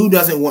 again, who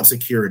doesn't want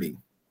security?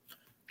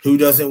 Who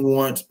doesn't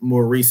want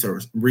more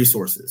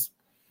resources?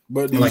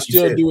 But do you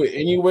still do it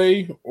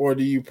anyway, or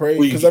do you pray?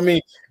 Because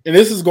and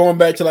this is going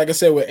back to, like I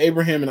said, with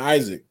Abraham and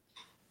Isaac.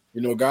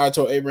 You know, God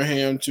told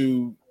Abraham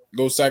to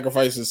go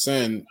sacrifice his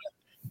son.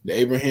 Did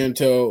Abraham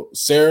tell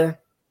Sarah,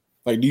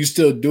 like, do you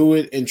still do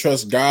it and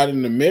trust God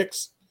in the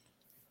mix?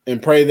 And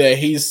pray that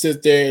he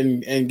sits there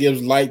and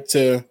gives light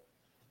to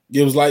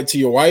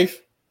your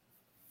wife,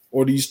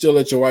 or do you still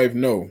let your wife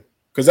know?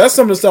 Because that's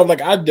some of the stuff like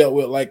I dealt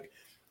with. Like,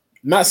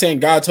 not saying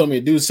God told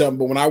me to do something,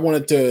 but when I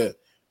wanted to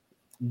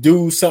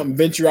do something,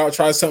 venture out,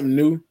 try something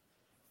new,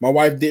 my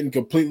wife didn't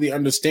completely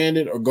understand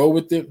it or go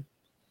with it.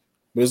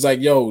 But it's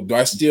like, yo, do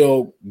I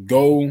still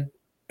go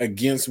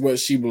against what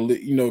she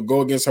believes? You know,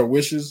 go against her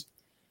wishes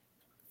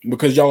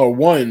because y'all are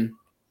one,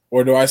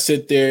 or do I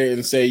sit there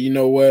and say, you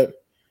know what?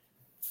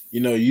 You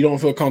know, you don't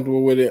feel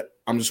comfortable with it.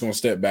 I'm just going to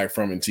step back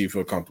from it until you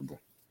feel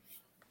comfortable.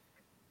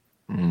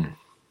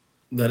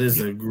 That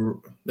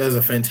is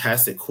a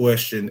fantastic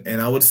question.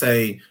 And I would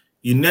say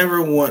you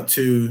never want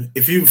to,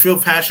 if you feel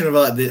passionate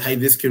about this, hey,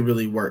 this could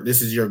really work.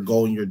 This is your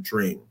goal and your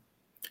dream.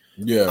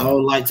 Yeah. I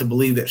would like to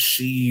believe that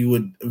she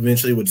would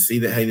eventually see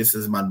that, hey, this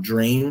is my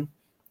dream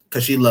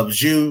because she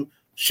loves you.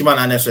 She might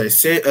not necessarily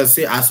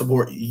say I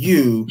support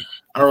you.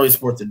 I don't really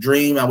support the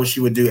dream. I wish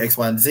you would do X,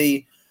 Y, and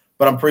Z.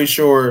 But I'm pretty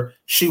sure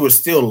she would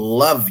still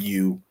love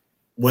you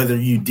whether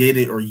you did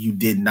it or you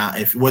did not,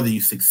 whether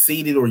you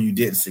succeeded or you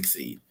didn't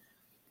succeed.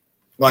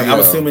 Like, I'm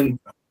assuming.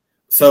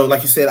 So,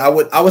 like you said, I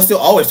would still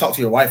always talk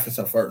to your wife and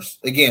stuff first.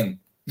 Again.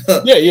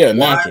 Yeah,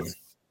 naturally.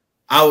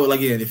 I would,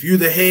 again, if you're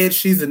the head,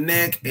 she's the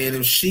neck, and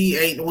if she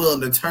ain't willing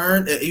to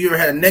turn, if you ever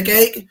had a neck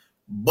ache,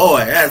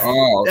 boy, that's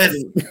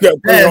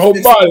the whole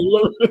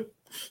body.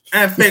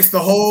 That affects the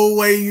whole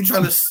way you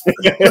try to.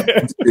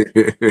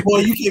 Boy,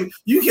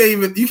 you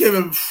can't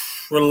even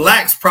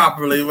relax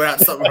properly without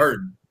something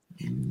hurting.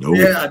 Nope.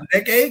 Yeah, a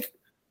neck ache.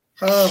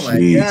 Oh my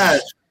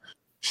gosh.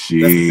 That's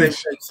the same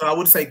thing. So I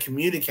would say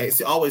communicate.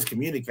 So always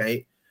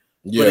communicate.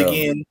 Yeah. But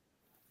again,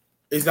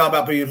 it's not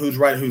about being who's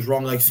right, who's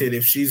wrong. Like I said,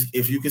 if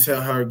you can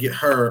tell her, get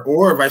her,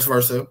 or vice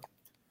versa.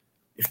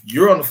 If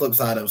you're on the flip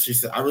side of it, she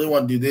said, I really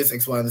want to do this,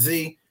 X, Y, and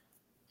Z.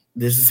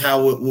 This is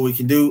what we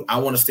can do. I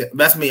want to step.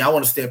 That's me. I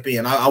want to step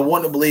in. I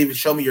want to believe.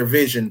 Show me your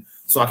vision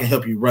so I can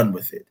help you run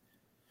with it.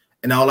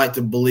 And I would like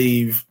to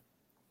believe,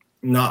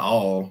 not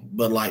all,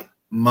 but like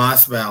my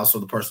spouse or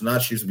the person I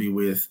choose to be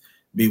with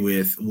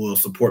will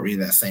support me in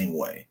that same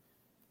way.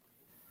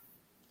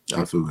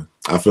 Absolutely.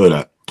 I feel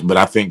that. But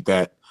I think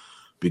that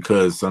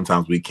because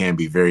sometimes we can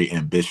be very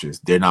ambitious.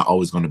 They're not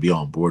always going to be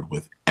on board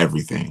with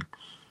everything.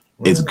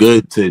 Right. It's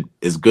good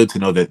to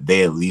know that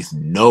they at least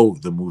know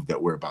the move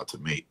that we're about to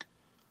make.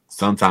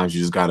 Sometimes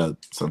you gotta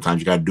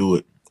do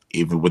it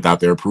even without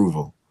their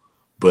approval.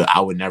 But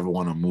I would never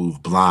want to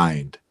move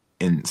blind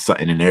in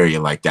an area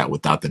like that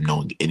without them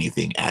knowing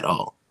anything at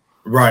all.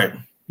 Right.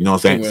 You know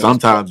what I'm saying?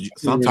 Sometimes you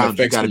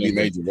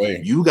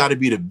gotta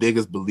be the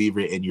biggest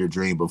believer in your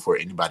dream before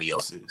anybody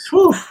else is.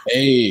 Whew.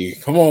 Hey,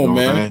 come on,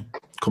 man.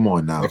 Come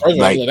on now.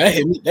 Like,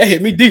 that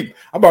hit me deep.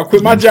 I'm about to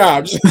quit my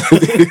job.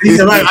 He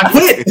said, like, I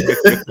quit.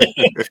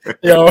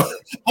 Yo,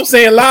 I'm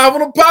saying live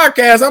on the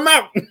podcast. I'm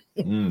out.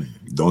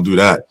 Don't do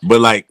that.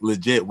 But like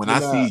legit, when I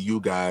see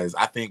you guys,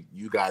 I think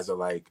you guys are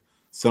like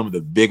some of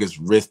the biggest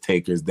risk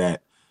takers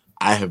that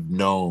I have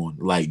known.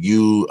 Like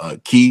you,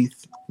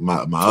 Keith,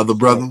 my other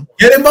brother.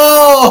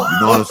 Cannonball! You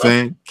know what I'm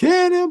saying?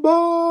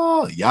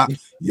 Cannonball!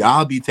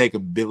 Y'all be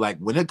taking big, like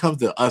when it comes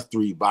to us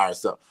three by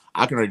ourselves,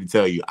 I can already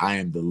tell you I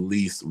am the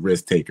least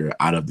risk taker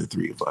out of the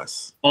three of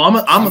us. Oh,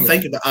 I'm a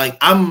thinker. Like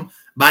I'm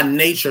by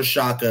nature,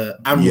 Shaka,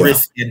 I'm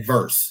risk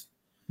adverse.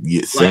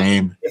 Yeah,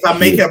 same. Like, if I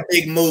make a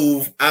big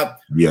move,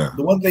 the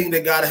one thing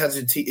that God has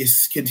to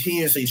is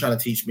continuously trying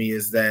to teach me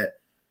is that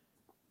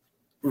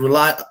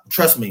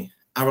trust me.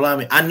 I rely on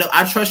me. I know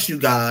I trust you,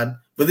 God,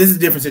 but this is a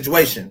different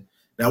situation.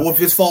 Now, what if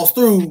this falls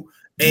through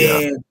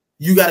and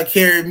you got to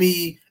carry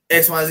me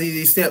X, Y,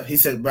 Z step? He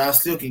said, but I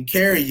still can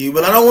carry you,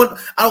 but I don't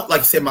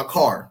like I said, my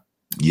car.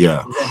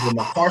 Yeah. When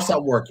my car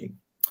stopped working,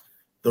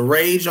 the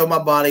rage on my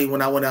body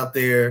when I went out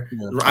there,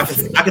 I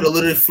could have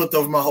literally flipped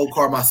over my whole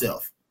car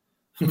myself.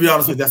 To be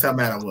honest with you, that's how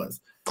mad I was.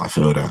 I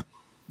feel that.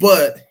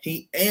 But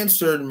he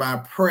answered my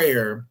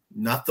prayer,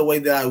 not the way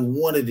that I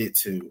wanted it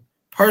to.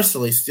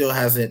 Personally, still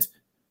hasn't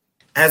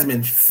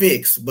been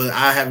fixed, but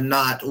I have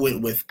not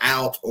went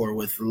without or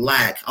with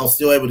lack. I was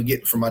still able to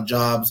get from my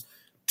jobs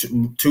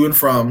to and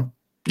from.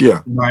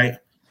 Yeah. Right.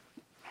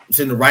 It's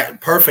in the right,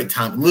 perfect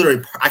time.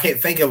 Literally, I can't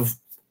think of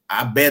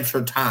a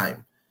better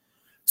time.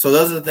 So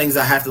those are the things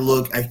I have to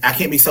look. I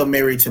can't be so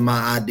married to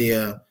my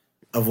idea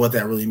of what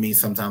that really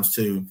means sometimes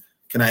too.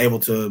 Can I able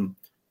to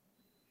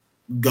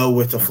go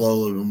with the flow a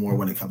little bit more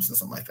when it comes to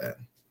something like that?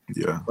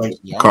 Yeah.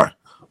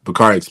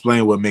 Bakari,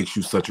 explain what makes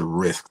you such a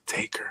risk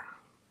taker.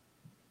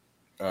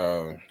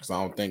 Because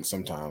I don't think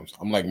sometimes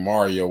I'm like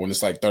Mario when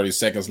it's like 30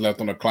 seconds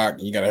left on the clock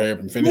and you gotta hurry up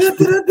and finish.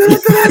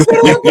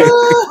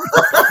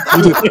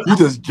 you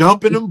just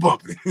jumping and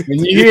bumping. When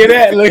you hear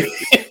that, like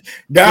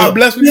God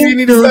bless me, you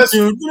need to bless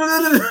you.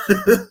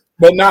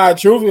 But nah,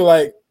 truthfully,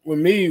 like with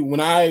me, when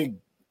I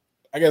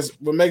guess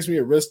what makes me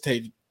a risk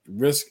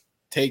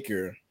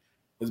taker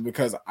is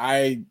because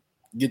I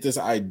get this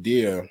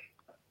idea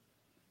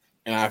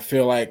and I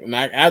feel like, and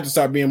I have to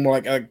start being more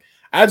like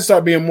I have to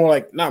start being more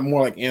like, not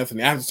more like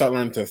Anthony. I have to start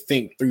learning to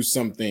think through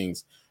some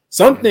things.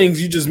 Some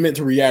things you just meant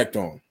to react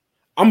on.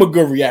 I'm a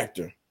good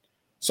reactor.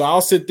 So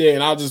I'll sit there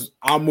and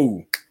I'll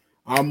move.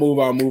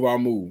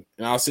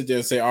 And I'll sit there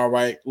and say, all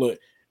right, look,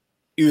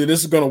 either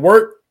this is going to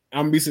work,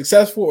 I'm going to be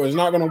successful, or it's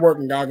not going to work,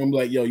 and God going to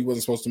be like, yo, you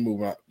wasn't supposed to move.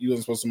 You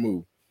wasn't supposed to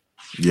move.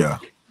 Yeah.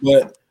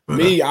 But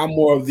me, I'm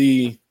more of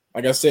the,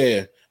 like I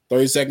said,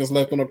 30 seconds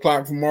left on the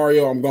clock for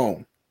Mario, I'm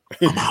gone.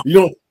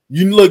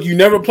 You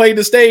never played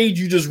the stage,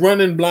 you just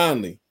running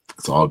blindly.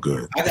 It's all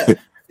good.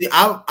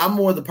 I'm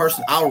more the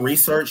person, I'll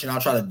research and I'll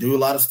try to do a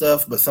lot of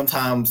stuff, but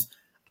sometimes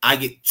I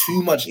get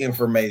too much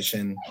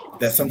information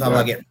that sometimes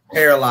I get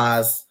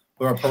paralyzed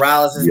or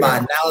paralysis by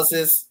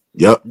analysis.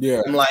 Yep.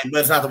 Yeah. I'm like, but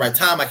it's not the right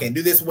time. I can't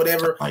do this,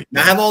 whatever.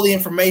 Now I have all the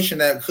information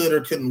that could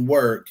or couldn't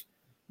work,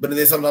 but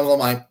then sometimes I'm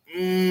like,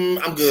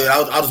 I'm good.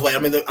 I'll just wait.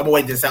 I'm gonna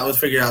wait this out. Let's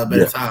figure it out a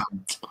better time.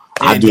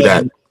 I do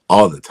that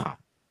all the time.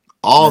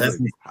 All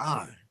the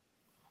time.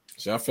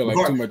 So I feel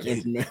like too much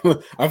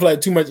information. I feel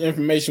like too much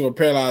information will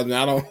paralyze me.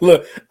 I don't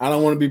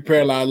want to be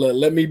paralyzed. Look,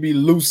 let me be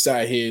loose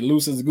out here,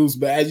 loose as a goose.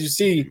 But as you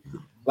see,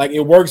 like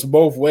it works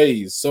both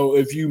ways. So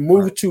if you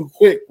move too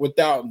quick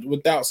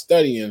without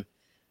studying,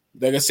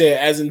 like I said,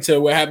 as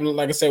until what happened,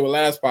 like I said with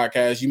last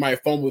podcast, you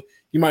might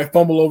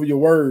fumble over your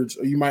words,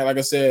 or you might, like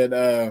I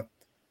said,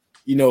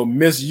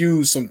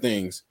 misuse some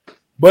things.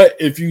 But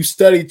if you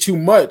study too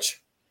much,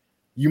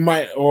 you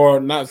might, or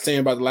not saying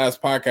about the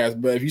last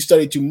podcast, but if you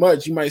study too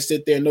much, you might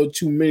sit there and know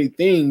too many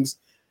things,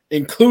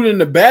 including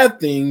the bad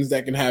things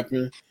that can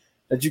happen,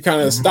 that you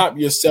kind of stop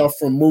yourself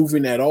from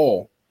moving at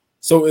all.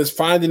 So it's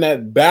finding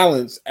that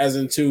balance as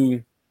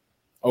into,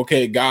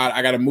 okay, God,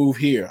 I got to move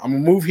here. I'm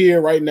going to move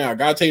here right now.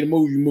 God tell you to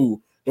move, you move.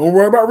 Don't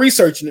worry about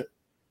researching it.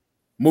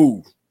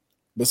 Move.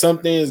 But some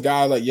things,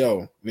 God's like,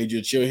 yo, I need you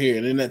to chill here.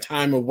 And in that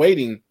time of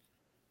waiting,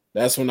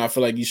 that's when I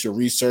feel like you should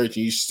research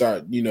and you should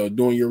start,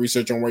 doing your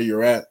research on where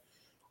you're at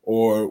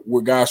or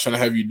what God's trying to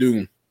have you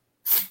do.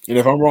 And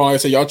if I'm wrong, I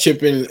say y'all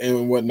chip in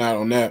and whatnot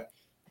on that.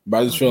 But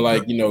I just feel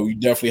like, you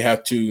definitely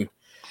have to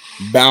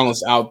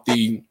balance out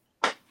the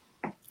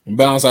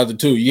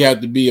two. You have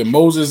to be a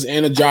Moses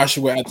and a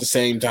Joshua at the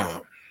same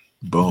time.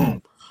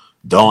 Boom.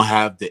 Don't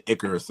have the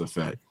Icarus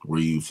effect where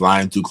you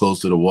flying too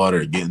close to the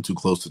water, getting too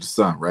close to the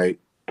sun, right?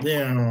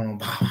 Yeah.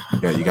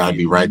 Yeah, you gotta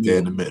be right there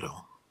in the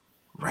middle.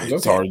 Right.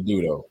 That's hard to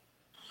do though.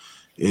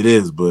 It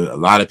is, but a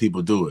lot of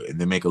people do it and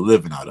they make a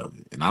living out of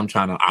it. And I'm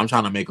trying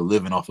to make a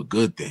living off a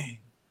good thing.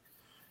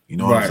 You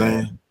know what I'm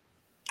saying?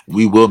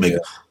 We will make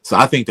it. So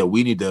I think that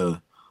we need to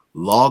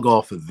log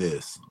off of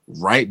this,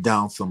 write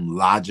down some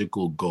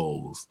logical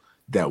goals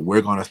that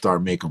we're going to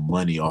start making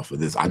money off of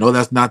this. I know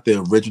that's not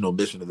the original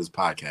mission of this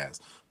podcast,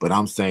 but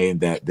I'm saying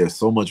that there's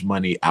so much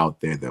money out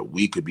there that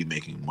we could be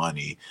making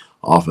money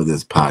off of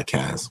this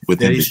podcast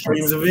within the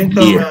streams of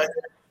income.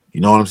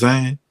 You know what I'm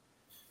saying?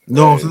 You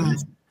know what I'm saying?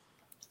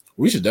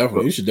 We should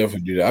definitely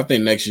do that. I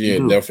think next year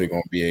definitely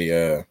going to be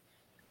a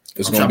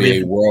it's going to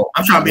be a world.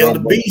 I'm trying to be on the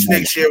beach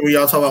next year when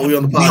y'all talk about we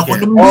on the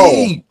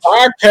podcast.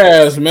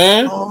 Podcast,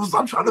 man.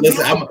 I'm trying to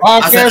listen, I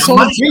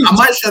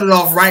might shut it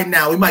off right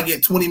now. We might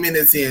get 20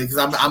 minutes in because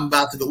I'm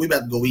about to go. We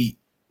about to go eat.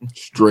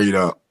 Straight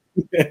up.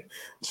 That's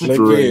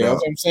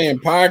what I'm saying.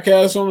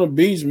 Podcast on the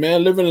beach,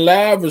 man. Living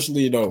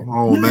lavishly though.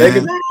 Oh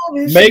man.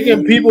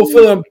 Making people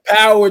feel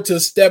empowered to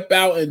step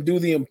out and do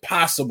the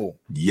impossible.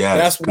 Yes,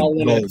 that's what I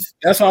want.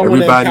 That's how I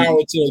want to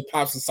empower to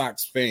Pops and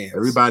Sox fans.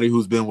 Everybody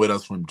who's been with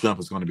us from jump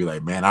is going to be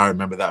like, man, I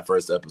remember that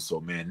first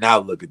episode, man. Now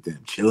look at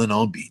them chilling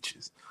on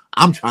beaches.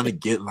 I'm trying to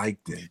get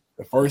like them.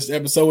 The first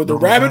episode with the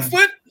rabbit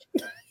foot.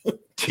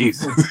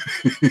 Jesus,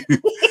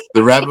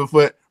 the rabbit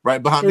foot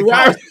right behind the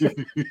couch.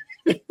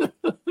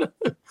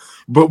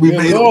 But we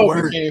made it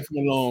work. Came from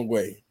a long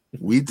way.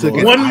 We took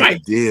an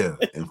idea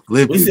and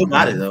flipped it. We still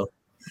got it though.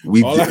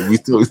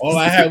 All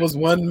I had was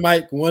one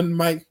mic. One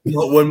mic.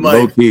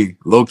 Low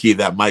key.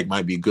 That mic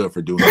might be good for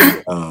doing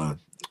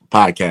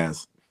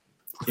podcasts.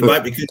 It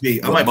might be. Could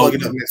be. I might plug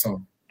it up next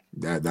time.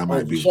 That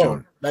might be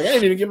sure. Like I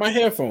didn't even get my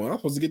headphone. I'm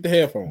supposed to get the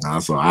headphone. Nah,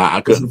 so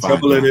I couldn't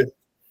find it.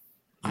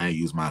 I ain't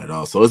used mine at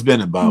all. So it's been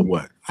about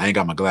what? I ain't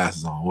got my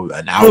glasses on.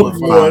 An hour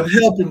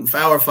and 5.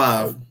 Hour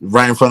 5.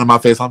 Right in front of my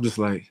face. I'm just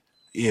like,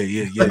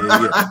 yeah.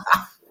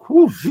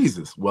 Whew,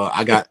 Jesus. Well,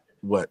 I got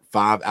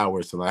 5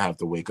 hours till I have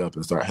to wake up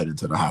and start heading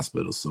to the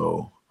hospital.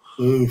 So,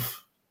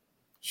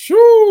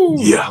 shoo,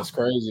 yeah, that's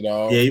crazy,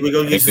 dog. Yeah, you would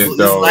go get some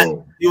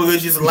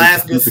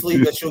last good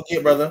sleep that you'll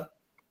get, brother.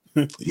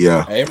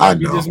 Yeah, it might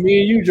be just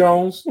me and you,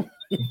 Jones.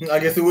 I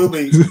guess it will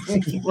be.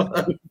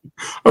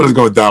 I'm just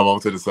gonna dive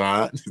off to the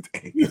side.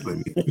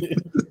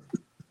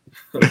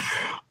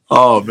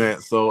 Oh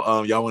man,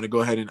 so y'all want to go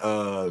ahead and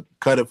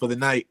cut it for the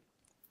night?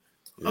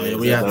 Oh yeah,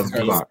 we have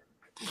to.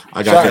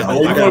 I got. Are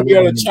you gonna be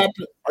able to chop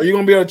it? Are you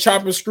gonna be able to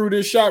chop and screw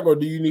this shot, or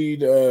do you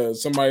need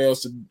somebody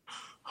else to?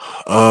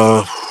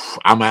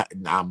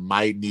 I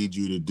might need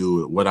you to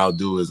do it. What I'll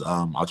do is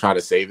I'll try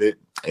to save it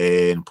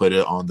and put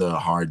it on the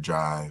hard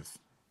drive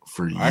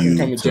for you. I can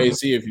come to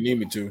JC if you need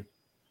me to.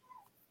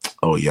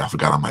 Oh yeah, I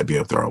forgot I might be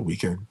up there all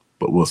weekend,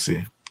 but we'll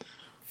see.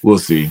 We'll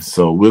see.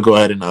 So we'll go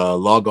ahead and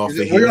log off.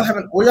 Where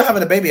y'all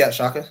having a baby at,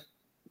 Shaka?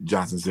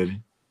 Johnson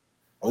City.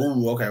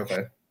 Oh,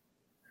 okay.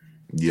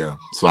 Yeah,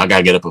 so I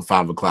gotta get up at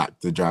 5 o'clock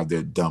to drive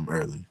there dumb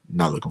early.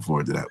 Not looking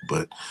forward to that,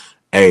 but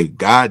hey,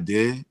 God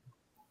did.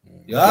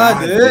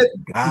 God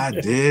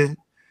did.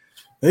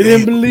 They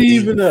didn't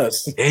believe in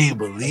us. They didn't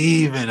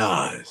believe in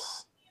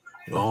us.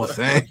 You know what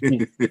I'm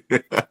saying?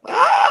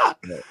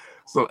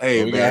 So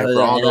hey, man,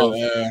 for all those.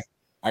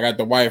 I got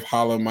the wife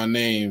hollering my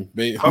name.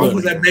 How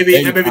was that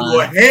baby? That baby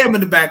going ham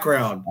in the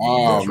background.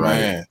 Oh that's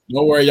man, right.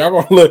 Don't worry, y'all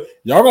gonna look.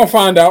 Y'all gonna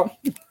find out.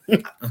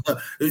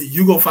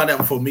 You gonna find out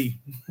before me.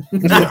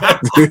 I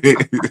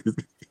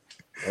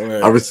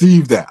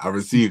received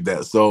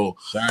that. So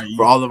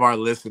for all of our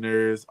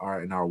listeners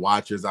and our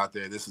watchers out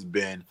there, this has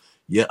been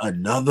yet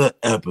another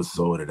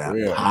episode of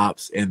that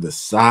Pops and the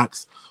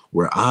Sox,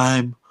 where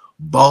I'm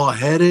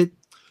bald-headed,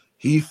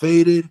 he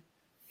faded,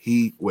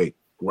 where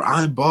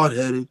I'm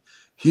bald-headed,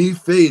 he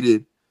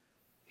faded,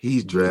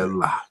 he's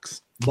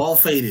dreadlocks. Ball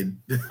faded.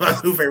 My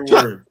new favorite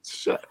word.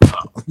 Shut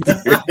up.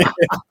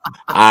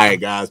 All right,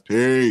 guys.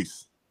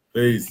 Peace.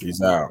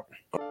 Peace out.